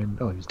coaching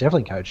he was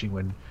definitely coaching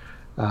when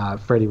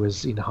Freddie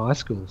was in high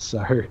school.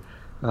 So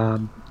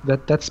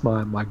that's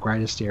my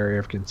greatest area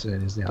of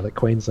concern is now that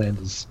Queensland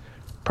is,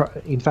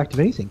 in fact, if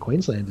anything,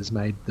 Queensland has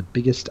made the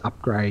biggest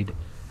upgrade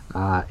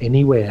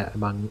anywhere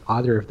among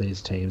either of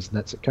these teams, and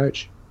that's a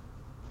coach.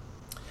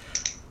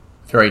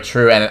 Very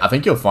true, and I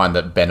think you'll find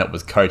that Bennett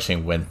was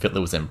coaching when Fittler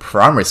was in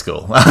primary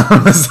school.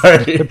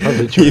 So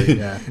probably true,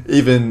 yeah.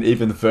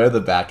 Even further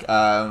back.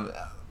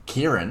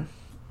 Kieran,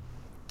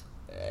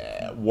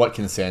 what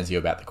concerns you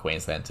about the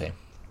Queensland team?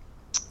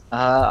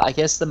 I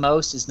guess the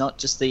most is not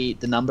just the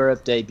number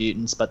of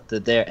debutants, but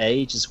their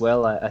age as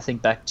well. I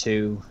think back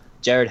to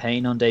Jared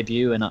Hayne on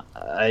debut, and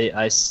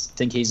I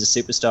think he's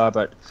a superstar,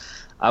 but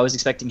I was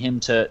expecting him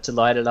to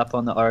light it up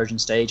on the Origin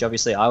stage.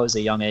 Obviously, I was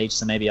a young age,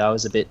 so maybe I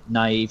was a bit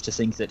naive to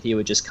think that he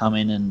would just come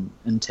in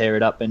and tear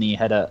it up, and he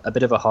had a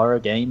bit of a horror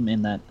game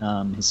in that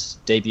his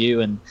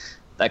debut, and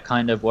that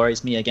kind of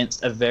worries me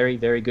against a very,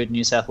 very good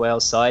New South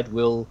Wales side.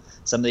 Will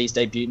some of these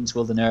debutants,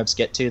 will the nerves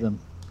get to them?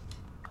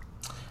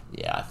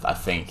 Yeah, I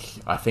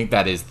think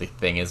that is the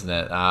thing, isn't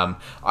it?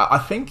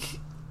 I think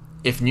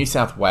if New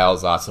South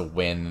Wales are to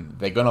win,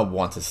 they're going to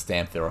want to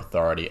stamp their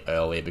authority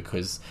early,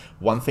 because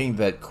one thing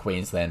that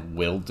Queensland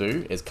will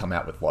do is come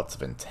out with lots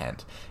of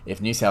intent.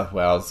 If New South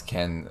Wales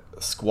can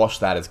squash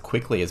that as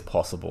quickly as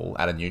possible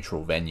at a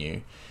neutral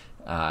venue,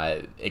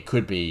 it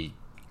could be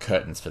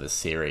curtains for the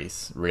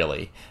series,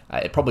 really.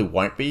 It probably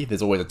won't be.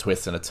 There's always a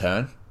twist and a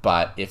turn.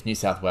 But if New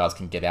South Wales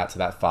can get out to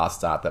that fast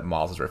start that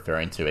Miles is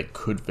referring to, it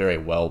could very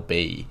well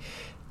be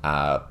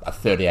a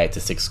 38-6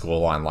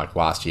 scoreline like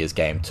last year's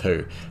game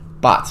 2.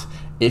 But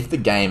if the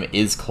game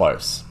is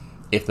close,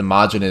 if the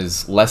margin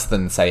is less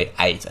than, say,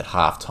 8 at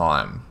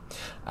half-time,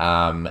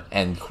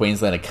 and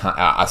Queensland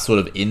are sort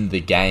of in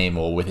the game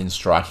or within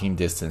striking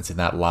distance in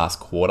that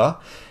last quarter,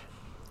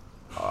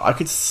 I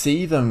could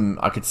see them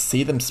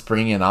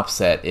springing an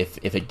upset if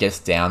it gets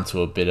down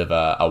to a bit of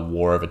a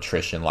war of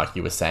attrition, like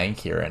you were saying,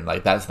 Kieran.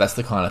 Like that's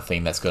the kind of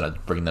thing that's going to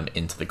bring them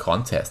into the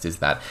contest, is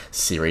that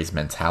series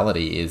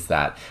mentality, is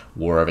that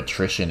war of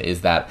attrition,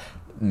 is that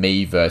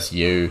me versus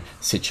you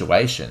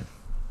situation.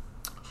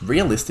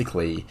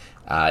 Realistically,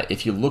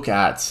 if you look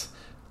at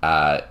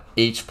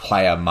each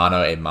player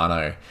mano a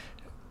mano,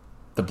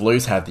 the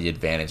Blues have the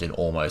advantage in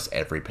almost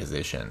every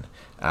position.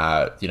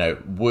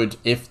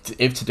 If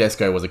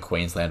Tedesco was a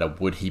Queenslander,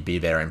 would he be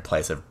there in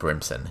place of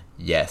Brimson?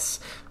 Yes.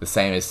 The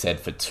same is said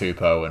for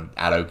Tupou and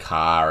Addo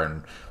Carr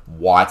and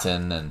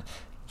Whiten, and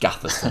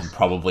Gutherson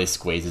probably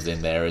squeezes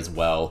in there as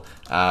well.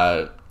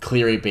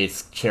 Cleary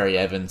beats Cherry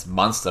Evans.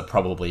 Munster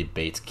probably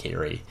beats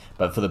Keary.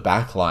 But for the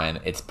back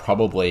line, it's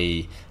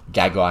probably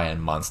Gagai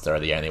and Munster are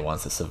the only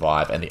ones that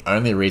survive. And the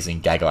only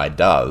reason Gagai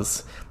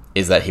does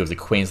is that he was a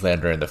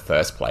Queenslander in the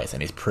first place,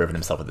 and he's proven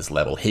himself at this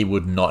level. He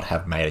would not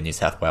have made a New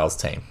South Wales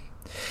team.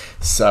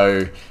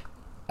 So,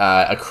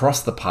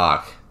 across the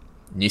park,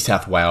 New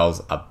South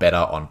Wales are better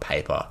on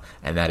paper,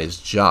 and that is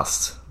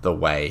just the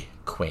way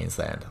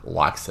Queensland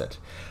likes it.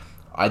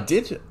 I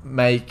did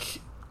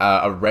make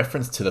a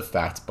reference to the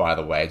fact, by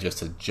the way, just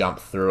to jump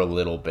through a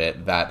little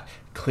bit, that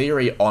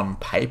Cleary on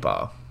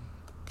paper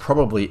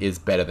probably is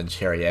better than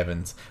Cherry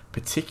Evans,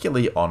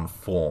 particularly on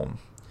form.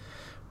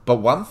 But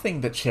one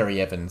thing that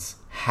Cherry Evans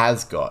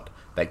has got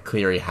that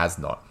Cleary has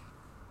not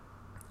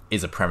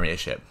is a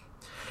premiership.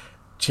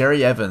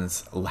 Cherry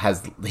Evans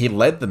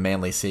led the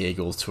Manly Sea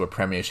Eagles to a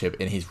premiership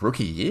in his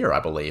rookie year, I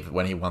believe,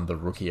 when he won the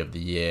Rookie of the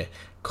Year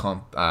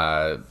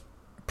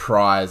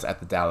prize at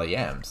the Dally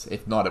M's.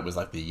 If not, it was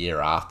like the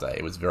year after.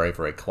 It was very,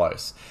 very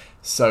close.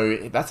 So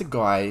that's a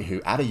guy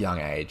who, at a young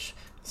age,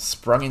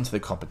 sprung into the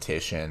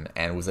competition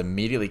and was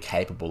immediately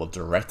capable of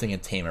directing a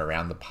team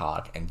around the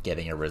park and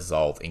getting a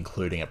result,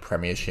 including a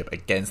premiership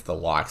against the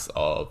likes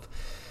of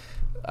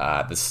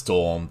the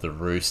Storm, the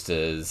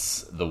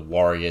Roosters, the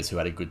Warriors, who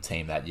had a good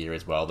team that year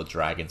as well. The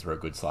Dragons were a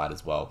good side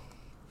as well.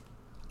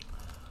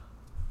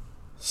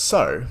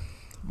 So,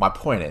 my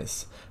point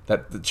is,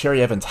 that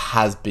Cherry Evans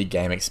has big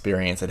game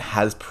experience and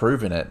has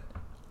proven it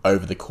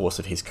over the course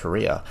of his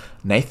career.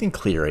 Nathan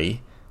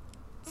Cleary,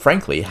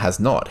 frankly, has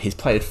not. He's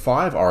played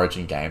 5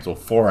 Origin games, or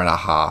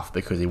 4.5,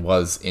 because he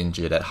was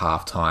injured at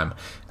halftime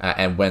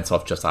and went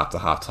off just after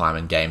halftime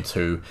in Game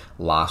 2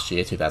 last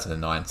year,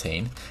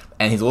 2019.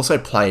 And he's also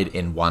played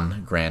in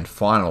 1 grand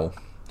final.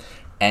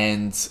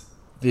 And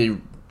the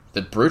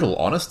brutal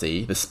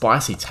honesty, the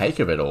spicy take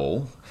of it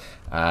all,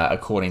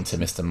 according to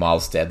Mr.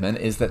 Miles Stedman,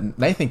 is that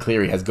Nathan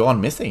Cleary has gone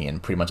missing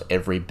in pretty much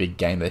every big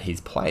game that he's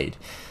played.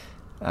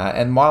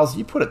 And Miles,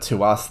 you put it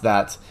to us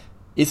that,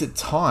 is it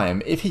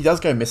time, if he does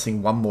go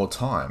missing one more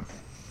time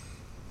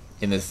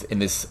in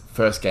this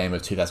first game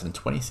of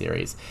 2020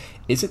 series,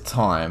 is it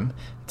time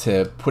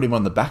to put him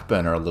on the back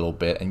burner a little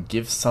bit and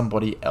give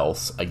somebody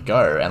else a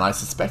go? And I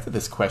suspect that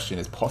this question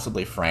is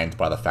possibly framed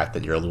by the fact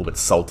that you're a little bit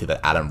salty that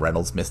Adam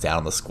Reynolds missed out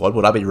on the squad.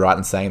 Would I be right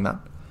in saying that?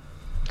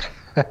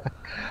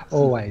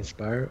 Always,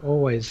 Bo.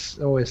 Always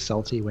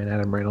salty when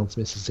Adam Reynolds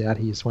misses out.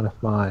 He's one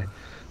of my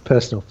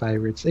personal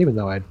favourites, even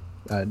though I'm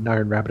a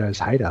known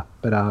Rabbitohs hater.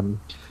 But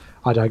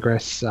I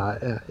digress.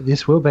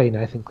 This will be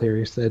Nathan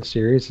Cleary's third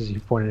series, as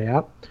you pointed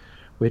out,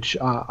 which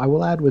I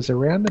will add was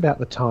around about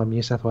the time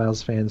New South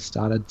Wales fans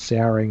started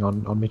souring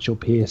on Mitchell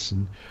Pearce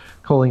and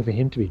calling for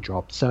him to be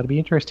dropped. So it'll be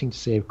interesting to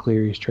see if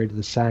Cleary is treated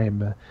the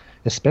same,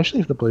 especially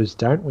if the Blues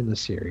don't win the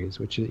series,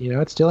 which,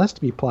 it still has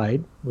to be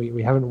played.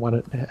 We haven't won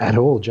it at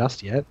all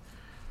just yet.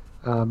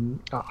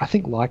 I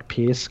think, like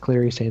Pearce,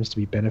 Cleary seems to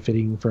be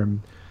benefiting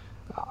from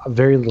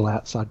very little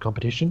outside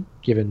competition,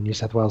 given New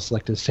South Wales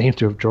selectors seem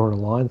to have drawn a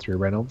line through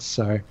Reynolds.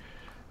 So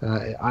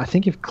I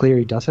think if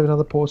Cleary does have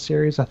another poor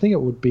series, I think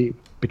it would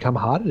become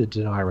harder to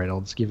deny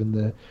Reynolds, given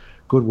the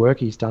good work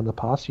he's done the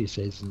past few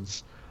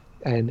seasons,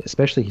 and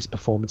especially his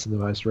performance in the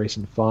most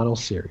recent final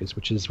series,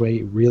 which is where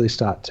you really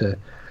start to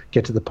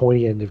get to the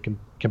pointy end of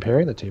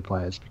comparing the two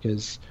players,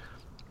 because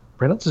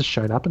Reynolds has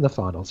shown up in the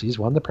finals. He's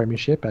won the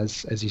premiership,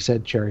 as you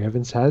said, Cherry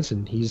Evans has,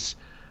 and he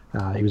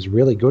was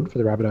really good for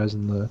the Rabbitohs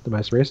in the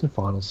most recent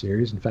final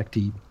series. In fact,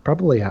 he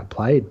probably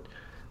outplayed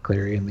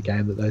Cleary in the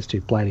game that those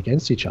two played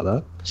against each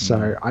other.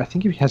 So I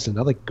think if he has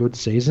another good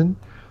season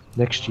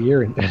next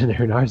year, and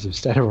who knows, if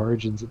State of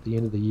Origins at the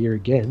end of the year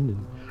again,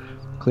 and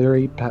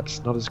Cleary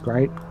perhaps not as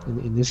great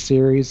in this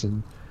series,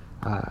 and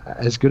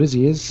as good as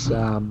he is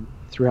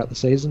throughout the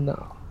season,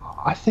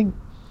 I think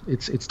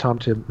it's time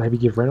to maybe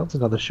give Reynolds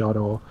another shot,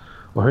 or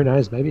who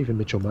knows, maybe even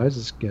Mitchell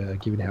Moses,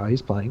 given how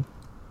he's playing.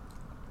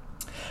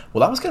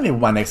 Well, that was going to be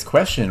my next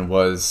question,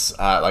 was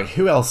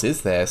who else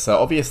is there? So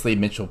obviously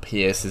Mitchell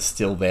Pearce is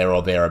still there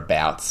or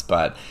thereabouts,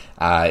 but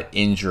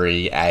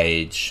injury,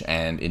 age,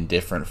 and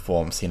indifferent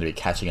form seem to be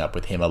catching up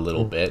with him a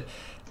little bit.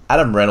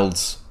 Adam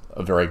Reynolds,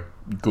 a very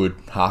good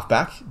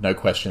halfback, no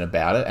question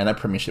about it, and a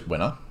premiership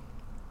winner.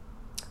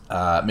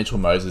 Mitchell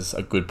Moses,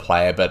 a good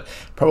player, but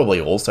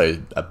probably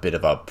also a bit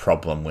of a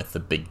problem with the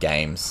big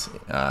games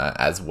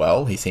as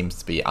well. He seems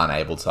to be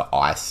unable to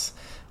ice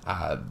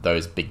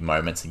those big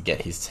moments and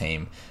get his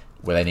team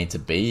where they need to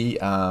be.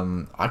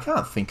 I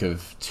can't think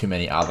of too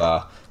many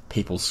other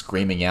people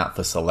screaming out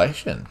for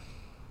selection.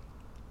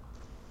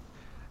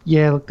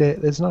 Yeah, look,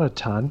 there's not a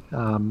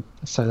ton.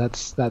 So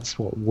that's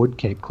what would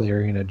keep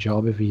Cleary in a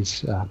job if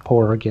he's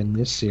poor again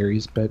this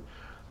series. But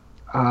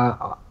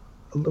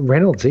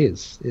Reynolds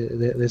is.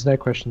 There's no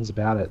questions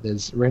about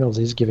it. Reynolds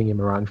is giving him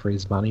a run for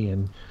his money,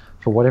 and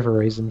for whatever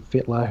reason,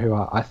 Fittler, who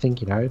I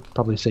think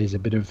probably sees a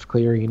bit of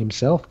Cleary in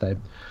himself. They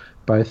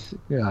both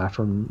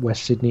from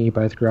West Sydney,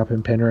 both grew up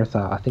in Penrith.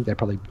 I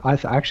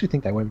actually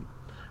think they went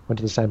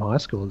to the same high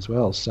school as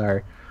well. So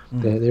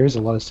there is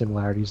a lot of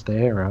similarities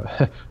there.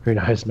 Who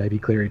knows? Maybe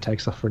Cleary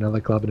takes off for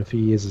another club in a few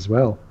years as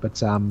well.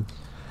 But I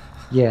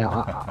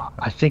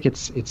think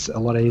it's a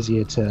lot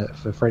easier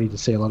for Freddie to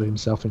see a lot of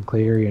himself in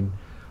Cleary and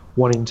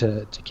wanting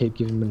to keep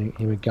giving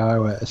him a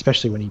go,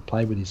 especially when he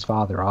played with his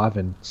father,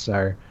 Ivan.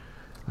 So,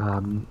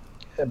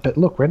 but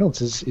look,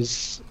 Reynolds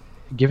is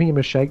giving him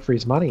a shake for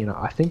his money, and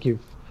I think if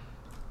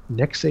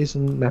next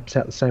season maps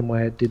out the same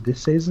way it did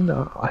this season,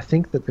 I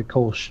think that the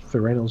call for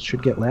Reynolds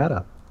should get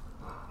louder.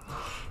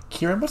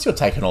 Kieran, what's your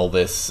take on all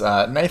this?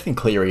 Nathan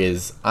Cleary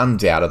is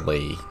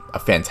undoubtedly a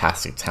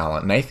fantastic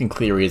talent. Nathan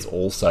Cleary is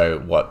also,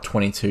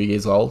 22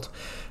 years old,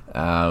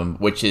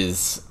 which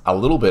is a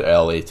little bit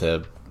early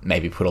to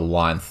maybe put a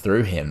line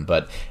through him,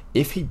 but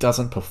if he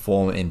doesn't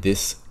perform in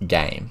this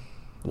game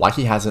like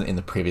he hasn't in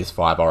the previous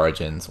 5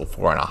 Origins, or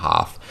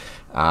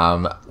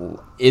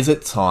 4.5, is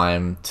it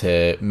time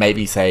to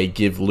maybe say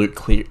give Luke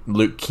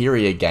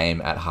Keary a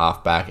game at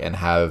halfback and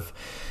have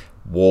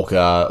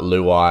Walker,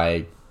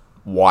 Luai,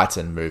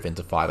 Whiten move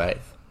into 5'8"?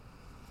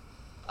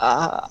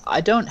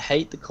 I don't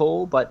hate the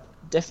call, but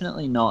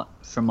definitely not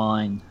for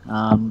mine.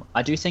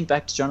 I do think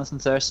back to Jonathan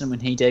Thurston when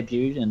he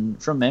debuted,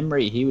 and from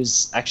memory, he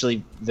was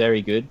actually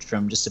very good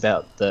from just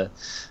about the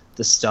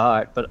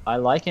start. But I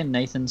liken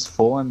Nathan's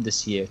form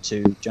this year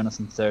to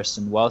Jonathan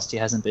Thurston. Whilst he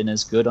hasn't been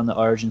as good on the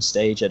Origin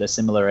stage at a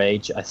similar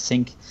age, I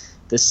think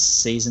this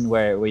season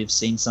where we've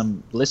seen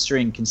some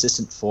blistering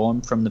consistent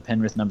form from the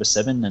Penrith number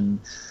 7, and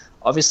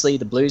Obviously,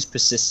 the Blues'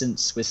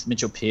 persistence with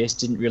Mitchell Pearce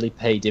didn't really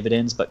pay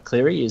dividends, but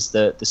Cleary is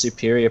the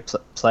superior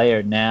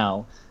player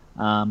now.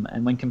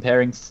 And when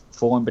comparing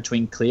form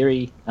between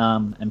Cleary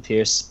and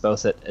Pearce,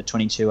 both at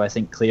 22, I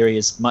think Cleary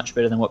is much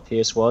better than what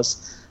Pearce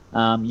was.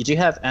 You do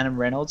have Adam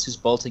Reynolds,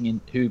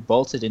 who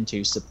bolted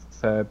into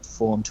superb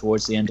form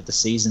towards the end of the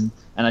season,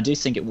 and I do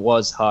think it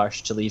was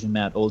harsh to leave him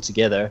out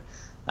altogether.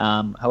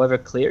 However,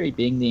 Cleary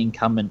being the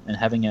incumbent and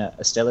having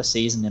a stellar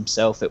season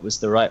himself, it was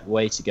the right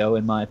way to go,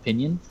 in my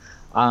opinion.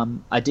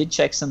 I did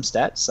check some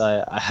stats.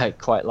 I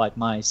quite like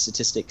my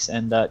statistics,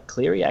 and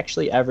Cleary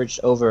actually averaged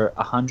over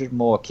 100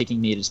 more kicking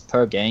meters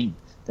per game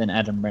than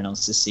Adam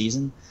Reynolds this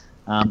season,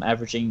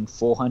 averaging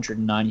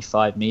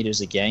 495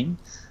 meters a game.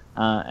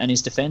 And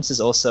his defense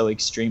is also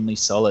extremely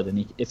solid.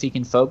 And if he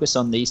can focus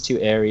on these two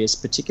areas,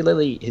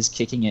 particularly his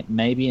kicking, it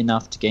may be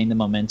enough to gain the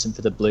momentum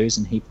for the Blues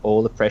and heap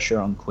all the pressure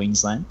on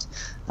Queensland.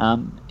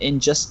 In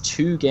just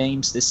 2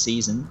 games this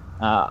season,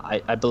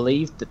 I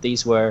believe that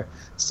these were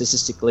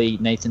statistically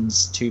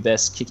Nathan's 2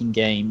 best kicking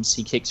games.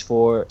 He kicked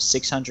for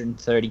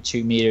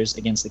 632 meters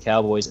against the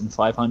Cowboys and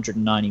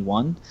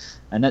 591,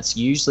 and that's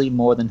usually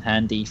more than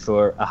handy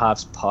for a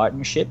halves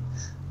partnership.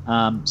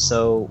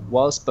 So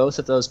whilst both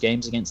of those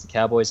games against the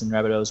Cowboys and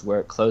Rabbitohs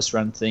were close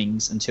run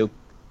things until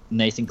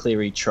Nathan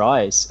Cleary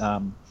tries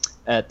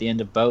at the end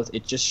of both,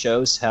 it just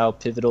shows how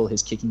pivotal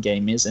his kicking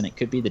game is, and it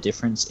could be the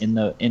difference in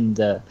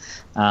the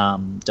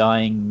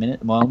dying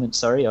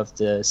moment of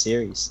the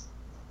series.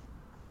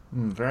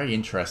 Very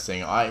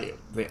interesting. As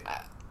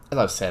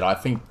I've said, I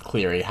think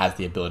Cleary has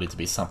the ability to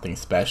be something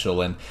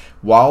special, and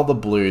while the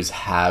Blues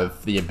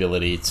have the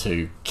ability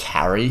to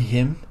carry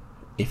him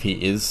if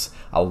he is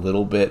a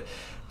little bit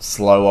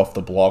slow off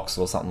the blocks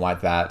or something like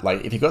that.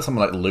 Like, if you've got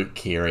someone like Luke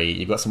Keary,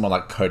 you've got someone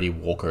like Cody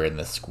Walker in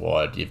the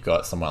squad, you've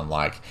got someone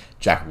like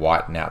Jack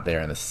Whiten out there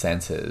in the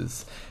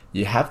centres,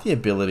 you have the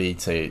ability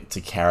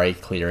to carry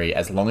Cleary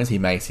as long as he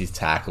makes his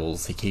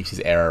tackles, he keeps his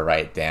error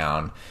rate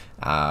down,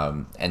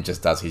 and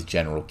just does his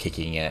general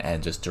kicking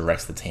and just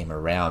directs the team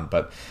around.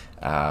 But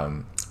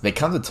there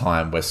comes a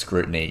time where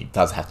scrutiny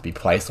does have to be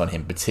placed on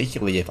him,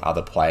 particularly if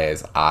other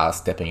players are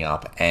stepping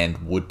up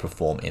and would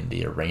perform in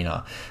the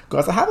arena.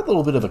 Guys, I have a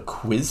little bit of a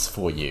quiz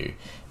for you,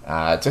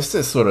 just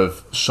to sort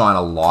of shine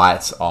a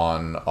light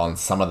on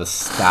some of the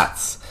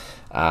stats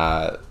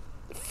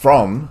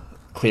from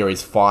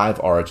Cleary's 5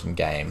 Origin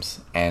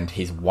games and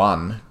his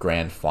 1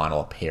 grand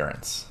final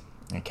appearance.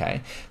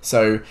 Okay,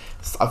 so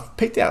I've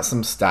picked out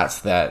some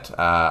stats that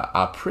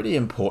are pretty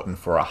important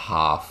for a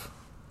half,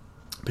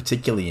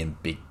 particularly in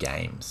big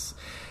games.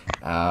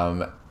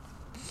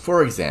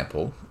 For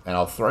example, and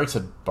I'll throw to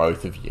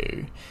both of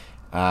you,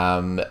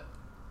 so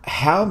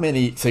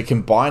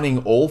combining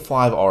all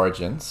 5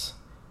 Origins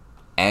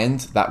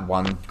and that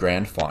 1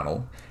 grand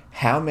final,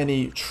 how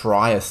many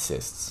try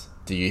assists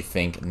do you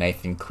think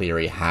Nathan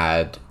Cleary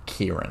had,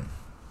 Kieran?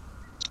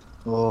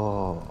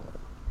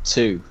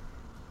 2.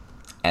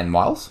 And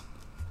Miles?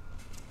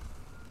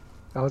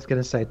 I was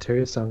going to say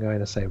 2, so I'm going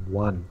to say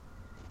 1.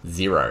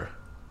 0.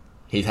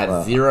 He's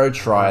had 0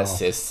 try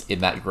assists in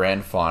that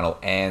grand final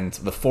and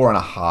the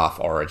 4.5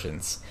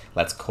 Origins,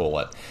 let's call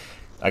it.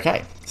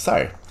 Okay,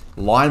 so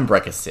line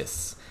break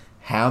assists.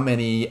 How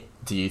many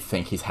do you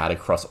think he's had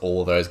across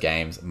all of those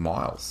games,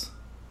 Miles?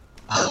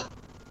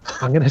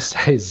 I'm going to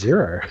say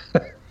 0.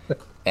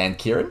 And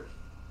Kieran?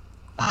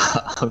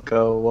 I'll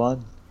go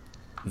 1.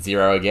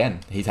 0 again.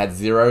 He's had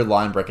 0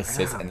 line break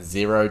assists and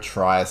 0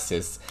 try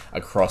assists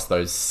across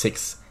those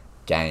 6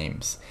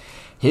 games.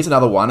 Here's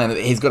another one, and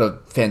he's got a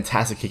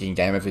fantastic kicking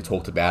game, as we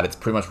talked about. It's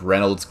pretty much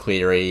Reynolds,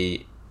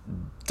 Cleary,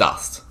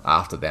 dust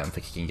after them for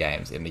kicking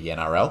games in the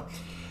NRL.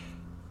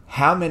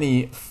 How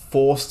many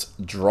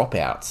forced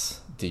dropouts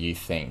do you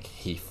think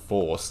he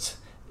forced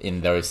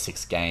in those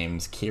 6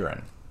 games,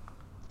 Kieran?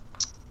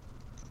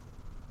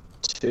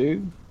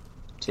 2.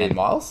 And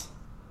Miles?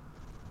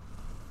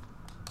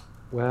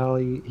 Well,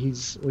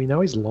 we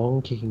know his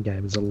long kicking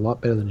game is a lot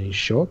better than his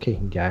short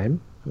kicking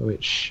game,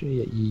 which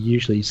you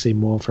usually see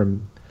more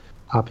from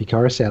Api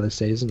Koroisau this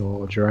season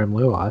or Jerome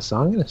Luai. So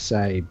I'm going to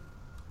say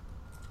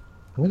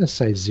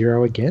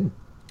 0 again.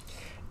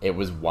 It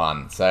was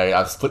 1. So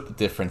I've split the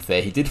difference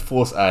there. He did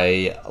force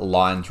a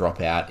line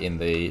dropout in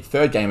the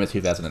 3rd game of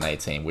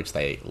 2018, which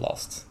they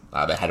lost.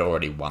 They had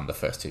already won the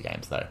first 2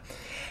 games, though.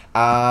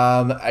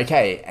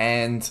 Okay,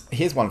 and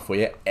here's one for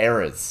you.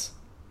 Errors.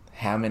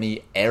 How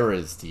many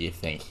errors do you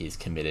think he's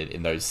committed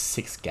in those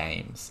 6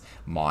 games,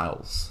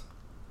 Miles?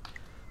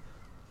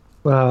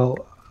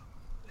 Well,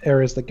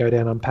 errors that go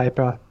down on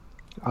paper,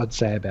 I'd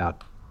say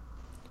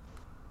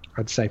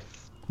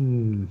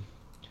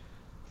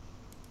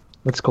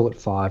let's call it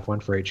 5, 1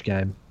 for each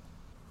game.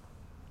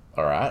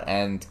 All right,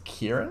 and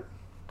Kieran?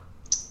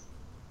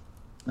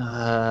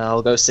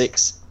 I'll go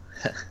 6.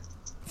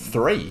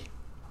 3.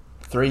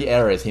 3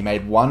 errors. He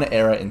made 1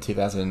 error in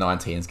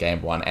 2019's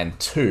Game 1 and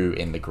 2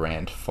 in the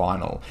Grand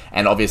Final.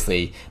 And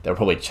obviously, they were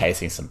probably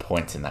chasing some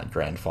points in that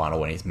Grand Final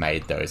when he's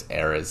made those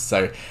errors.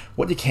 So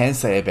what you can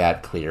say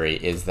about Cleary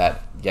is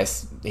that,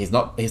 yes, he's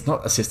not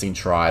assisting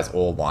tries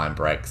or line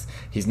breaks.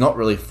 He's not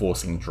really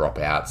forcing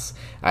dropouts.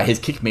 His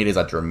kick meters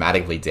are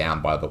dramatically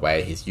down, by the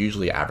way. He's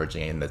usually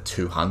averaging in the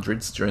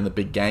 200s during the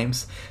big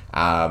games.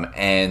 But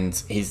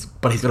he's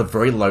got a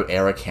very low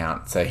error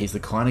count. So he's the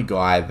kind of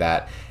guy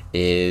that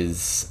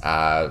is,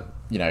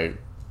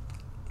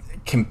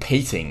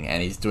 competing,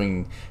 and he's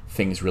doing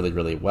things really,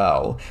 really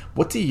well.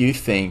 What do you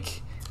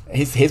think?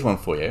 Here's one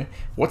for you.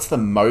 What's the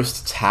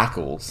most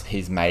tackles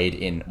he's made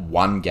in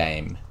one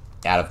game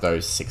out of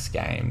those 6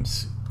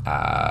 games?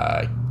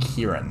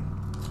 Kieran,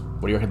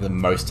 what do you reckon the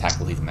most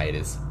tackles he's made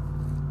is?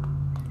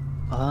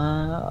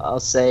 I'll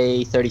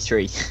say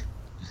 33.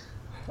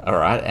 All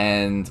right,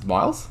 and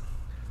Miles?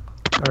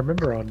 I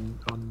remember on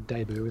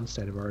debut in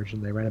State of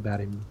Origin, they ran at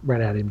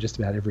him just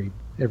about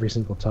every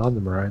single time,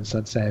 the Maroons. So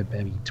I'd say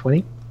maybe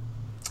 20.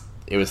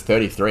 It was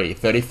 33.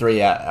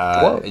 33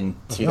 in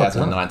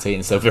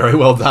 2019, so very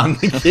well done,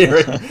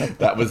 Kieran.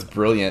 That was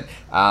brilliant.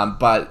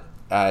 But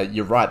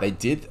you're right, they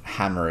did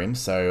hammer him.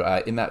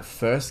 So in that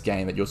first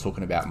game that you're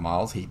talking about,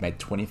 Miles, he made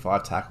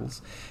 25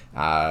 tackles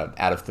out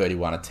of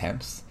 31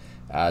 attempts.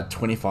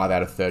 25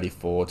 out of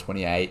 34,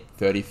 28,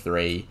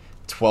 33,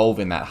 12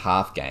 in that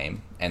half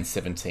game, and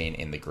 17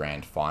 in the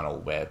Grand Final,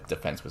 where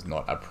defense was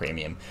not a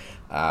premium.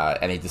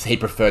 And he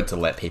preferred to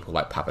let people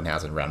like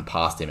Pappenhausen run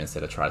past him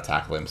instead of try to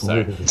tackle him.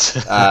 So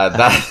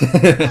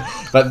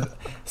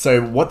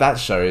so what that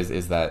shows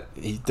is that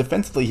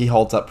defensively he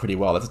holds up pretty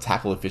well. That's a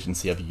tackle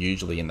efficiency of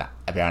usually in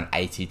around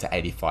 80 to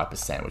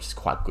 85%, which is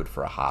quite good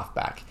for a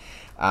halfback.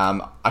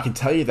 I can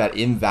tell you that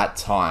in that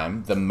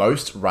time, the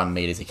most run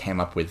meters he came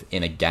up with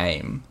in a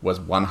game was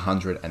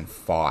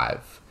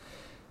 105.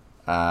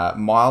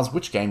 Miles,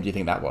 which game do you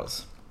think that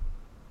was?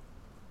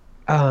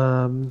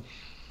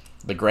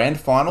 The Grand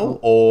Final,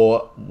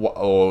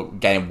 or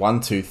game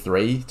 1, 2,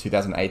 3,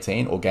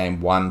 2018, or game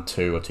 1,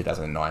 2 of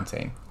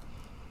 2019?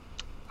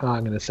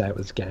 I'm going to say it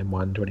was game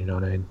 1,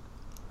 2019.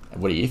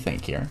 What do you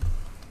think, Kieran?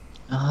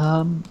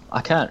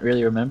 I can't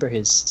really remember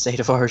his State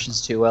of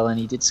Origins too well, and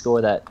he did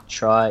score that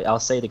try. I'll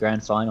say the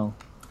Grand Final.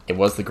 It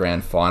was the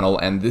Grand Final,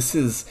 and this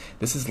is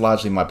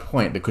largely my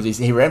point, because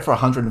he ran for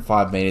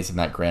 105 metres in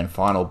that Grand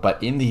Final,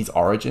 but in these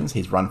Origins,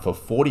 he's run for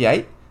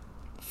 48,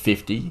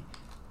 50,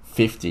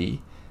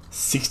 50,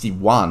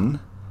 61,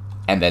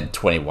 and then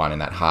 21 in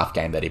that half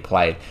game that he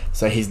played.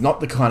 So he's not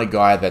the kind of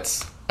guy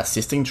that's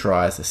assisting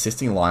tries,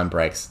 assisting line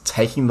breaks,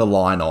 taking the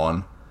line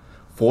on,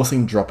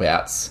 forcing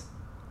dropouts,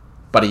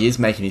 but he is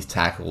making his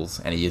tackles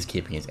and he is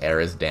keeping his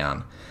errors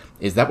down.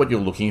 Is that what you're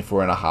looking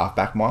for in a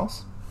halfback,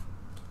 Miles?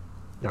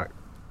 No.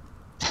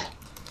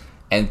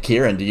 And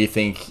Kieran, do you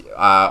think,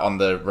 on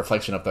the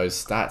reflection of those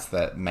stats,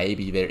 that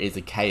maybe there is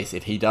a case,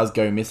 if he does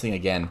go missing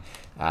again,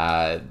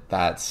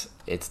 that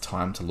it's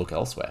time to look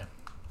elsewhere?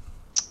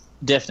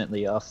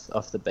 Definitely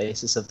off the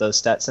basis of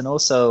those stats. And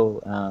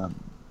also,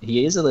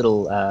 he is a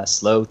little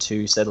slow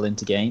to settle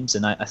into games.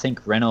 And I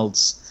think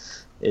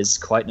Reynolds is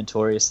quite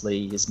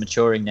notoriously is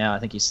maturing now. I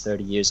think he's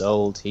 30 years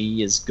old.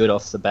 He is good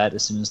off the bat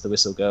as soon as the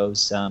whistle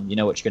goes. You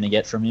know what you're going to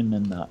get from him,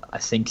 and I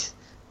think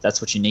that's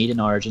what you need in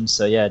Origin.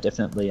 So yeah,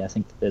 definitely, I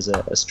think there's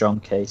a strong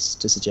case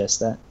to suggest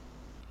that.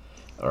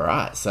 All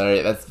right,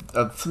 so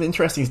that's some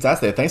interesting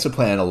stats there. Thanks for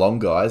playing along,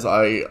 guys.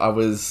 I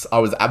was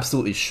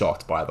absolutely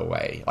shocked, by the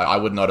way. I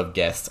would not have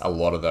guessed a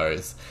lot of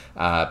those,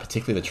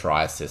 particularly the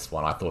try assist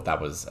one. I thought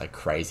that was a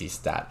crazy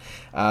stat.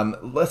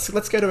 Let's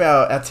go to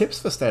our tips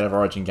for State of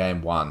Origin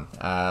Game 1.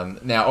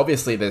 Now,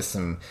 obviously, there's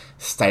some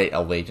state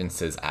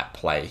allegiances at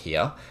play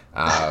here.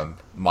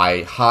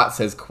 My heart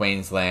says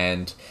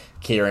Queensland.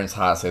 Kieran's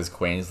heart says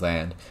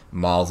Queensland.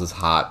 Miles's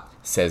heart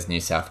says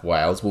New South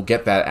Wales. We'll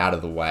get that out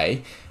of the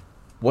way.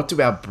 What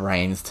do our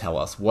brains tell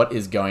us? What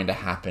is going to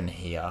happen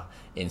here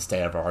in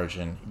State of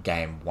Origin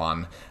Game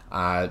 1?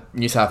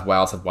 New South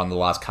Wales have won the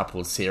last couple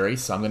of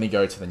series, so I'm going to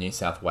go to the New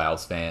South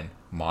Wales fan,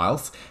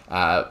 Miles.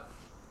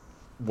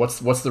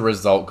 What's the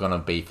result going to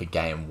be for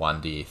Game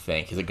 1, do you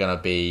think? Is it going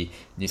to be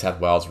New South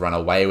Wales run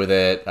away with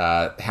it?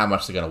 How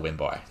much are they going to win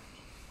by?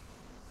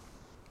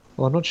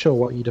 Well, I'm not sure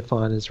what you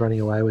define as running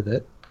away with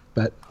it,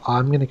 but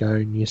I'm going to go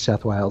New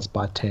South Wales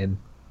by 10.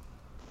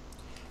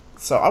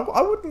 So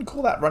I wouldn't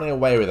call that running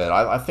away with it.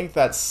 I think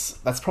that's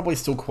probably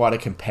still quite a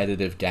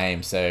competitive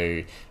game.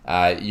 So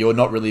you're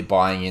not really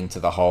buying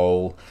into the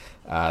whole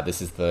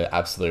this is the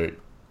absolute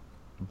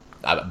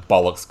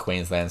bollocks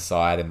Queensland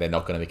side and they're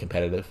not going to be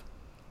competitive.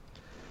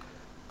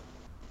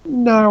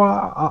 No,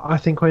 I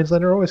think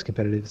Queensland are always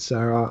competitive.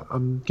 So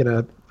I'm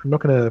not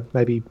gonna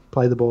maybe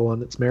play the ball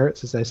on its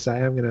merits, as they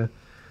say. I'm gonna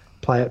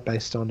play it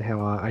based on how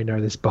I know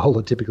this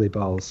bowler typically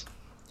bowls.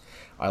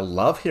 I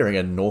love hearing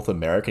a North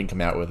American come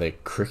out with a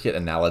cricket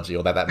analogy,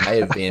 although that may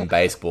have been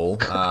baseball.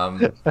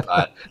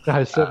 But,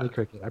 no, certainly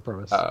cricket, I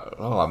promise.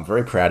 I'm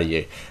very proud of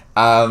you.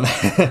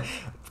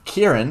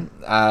 Kieran,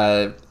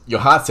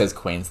 your heart says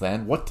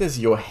Queensland. What does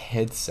your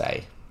head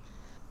say?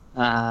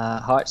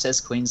 Heart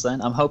says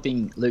Queensland. I'm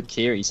hoping Luke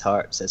Keary's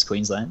heart says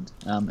Queensland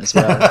as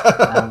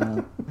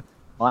well.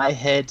 My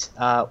head,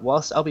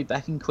 whilst I'll be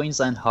backing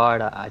Queensland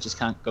hard, I just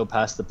can't go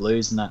past the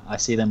Blues, and I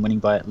see them winning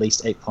by at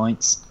least 8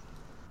 points.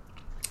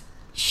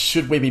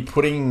 Should we be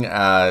putting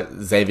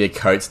Xavier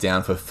Coates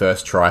down for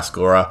first try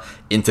scorer,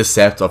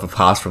 intercept off a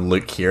pass from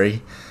Luke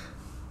Keary?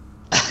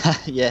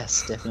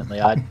 Yes, definitely.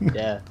 I'll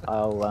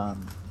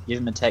give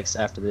him a text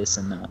after this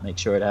and make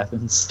sure it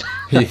happens.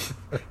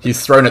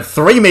 He's thrown it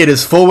 3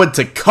 meters forward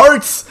to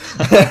Coates,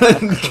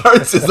 and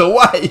Coates is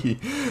away.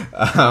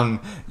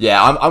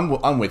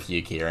 I'm with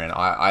you, Kieran.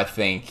 I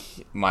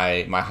think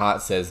my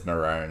heart says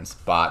Maroons,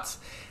 but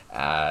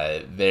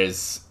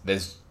there's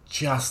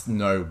just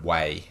no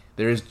way.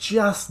 There is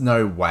just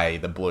no way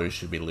the Blues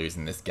should be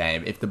losing this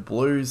game. If the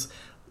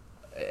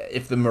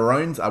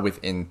Maroons are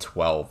within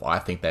 12, I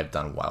think they've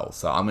done well.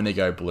 So I'm going to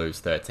go Blues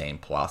 13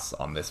 plus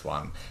on this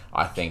one.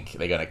 I think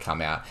they're going to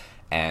come out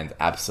and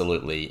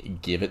absolutely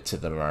give it to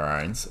the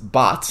Maroons,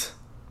 but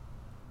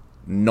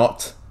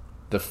not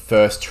the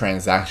first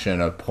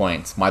transaction of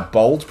points. My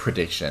bold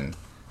prediction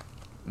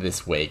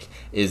this week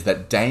is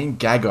that Dane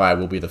Gagai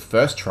will be the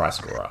first try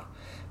scorer,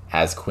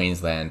 as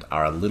Queensland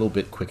are a little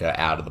bit quicker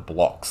out of the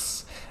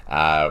blocks.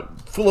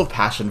 Full of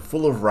passion,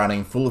 full of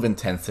running, full of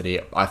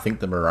intensity. I think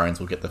the Maroons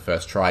will get the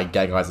first try.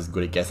 Gagai's as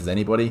good a guess as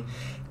anybody.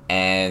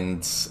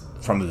 And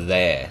from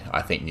there,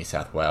 I think New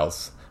South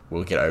Wales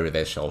will get over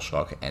their shell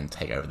shock and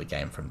take over the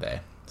game from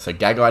there. So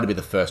Gagai to be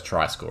the first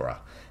try scorer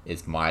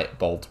is my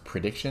bold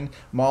prediction.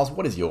 Miles,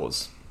 what is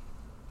yours?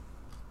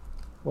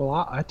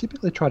 Well, I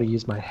typically try to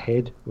use my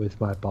head with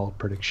my bold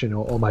prediction,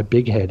 or my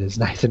big head, as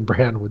Nathan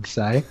Brown would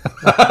say.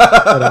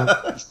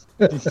 But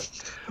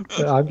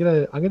I'm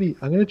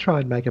gonna try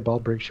and make a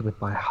bold prediction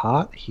with my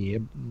heart here,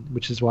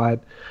 which is why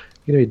I'm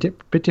going to be a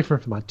bit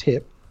different for my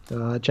tip.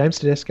 James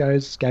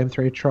Tedesco's Game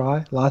 3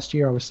 try last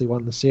year obviously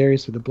won the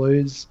series for the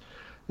Blues,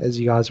 as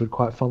you guys would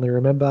quite fondly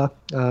remember.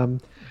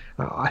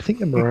 I think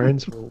the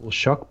Maroons will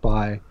shock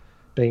by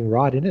being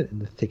right in it in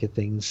the thick of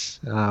things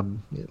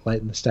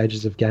late in the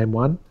stages of Game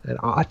 1. And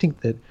I think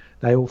that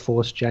they will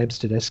force James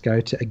Tedesco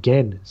to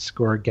again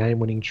score a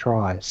game-winning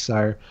try.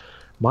 So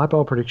my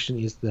bold prediction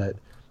is that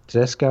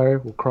Tedesco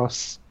will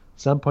cross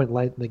some point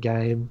late in the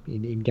game,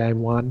 in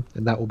Game 1,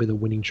 and that will be the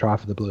winning try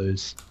for the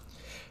Blues.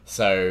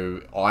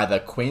 So either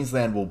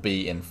Queensland will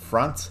be in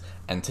front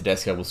and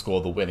Tedesco will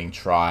score the winning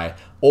try,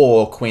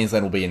 or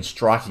Queensland will be in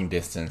striking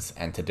distance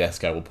and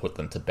Tedesco will put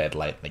them to bed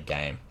late in the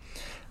game.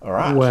 All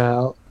right.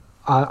 Well,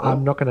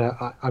 I'm not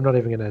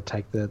even gonna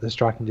take the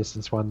striking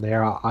distance one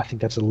there. I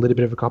think that's a little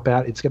bit of a cop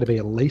out. It's going to be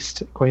at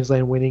least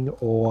Queensland winning,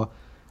 or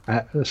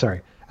at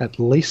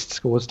least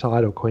scores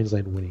tied or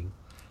Queensland winning.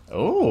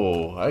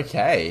 Oh,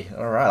 okay,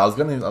 all right. I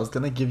was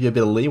gonna give you a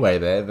bit of leeway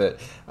there, but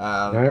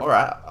nope. All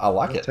right, I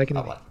like it.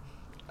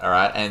 All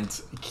right,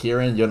 and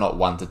Kieran, you're not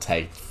one to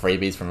take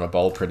freebies from a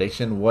bold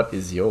prediction. What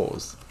is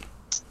yours?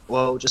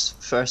 Well, just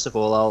first of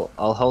all,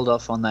 I'll hold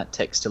off on that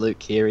text to Luke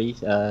Keary,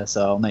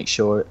 so I'll make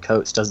sure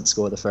Coates doesn't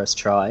score the first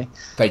try.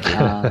 Thank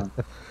you.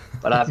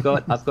 But I've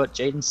got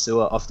Jaden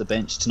Sewer off the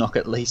bench to knock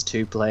at least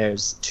two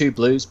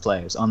Blues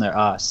players on their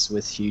ass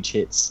with huge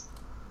hits.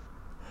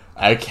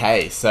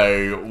 Okay,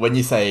 so when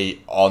you say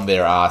on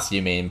their ass,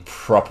 you mean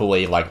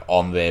properly like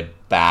on their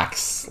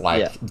backs,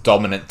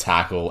 dominant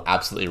tackle,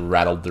 absolutely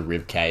rattled the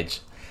rib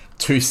cage.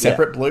 Two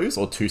separate Blues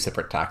or two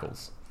separate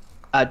tackles?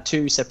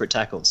 Two separate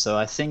tackles. So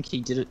I think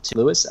he did it to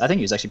Lewis. I think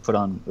he was actually put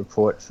on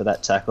report for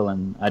that tackle,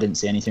 and I didn't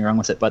see anything wrong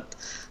with it. But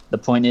the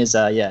point is,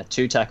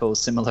 two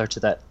tackles similar to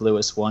that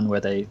Lewis one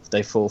where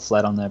they fall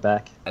flat on their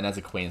back. And as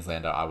a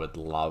Queenslander, I would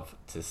love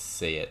to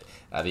see it.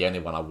 The only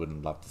one I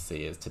wouldn't love to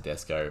see is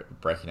Tedesco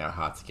breaking our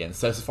hearts again.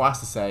 So suffice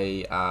to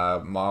say,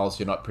 Miles,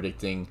 you're not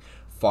predicting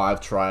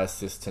 5 try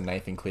assists to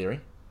Nathan Cleary?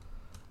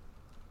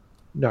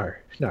 No,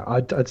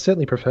 I'd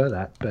certainly prefer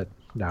that, but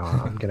no,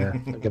 I'm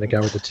gonna go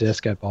with the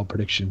Tedesco bold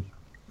prediction.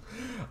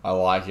 I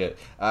like it.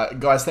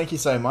 Guys, thank you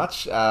so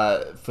much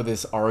for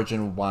this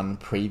Origin 1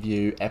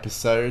 preview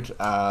episode.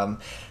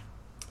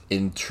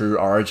 In true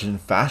Origin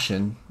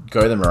fashion,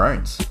 go the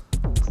Maroons.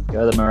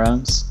 Go the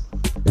Maroons.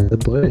 Go the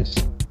Blues.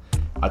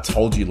 I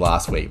told you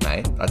last week,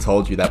 mate. I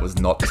told you that was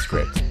not the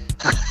script.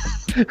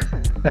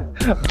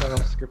 I'm going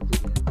off script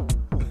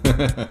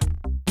again.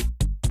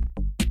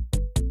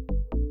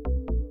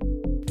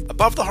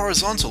 Above the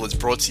Horizontal is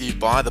brought to you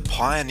by the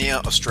Pioneer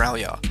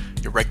Australia.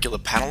 Your regular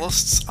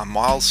panellists are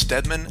Miles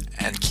Stedman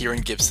and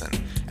Kieran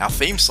Gibson. Our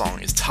theme song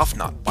is Tough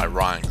Nut by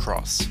Ryan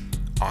Cross.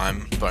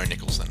 I'm Bo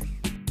Nicholson.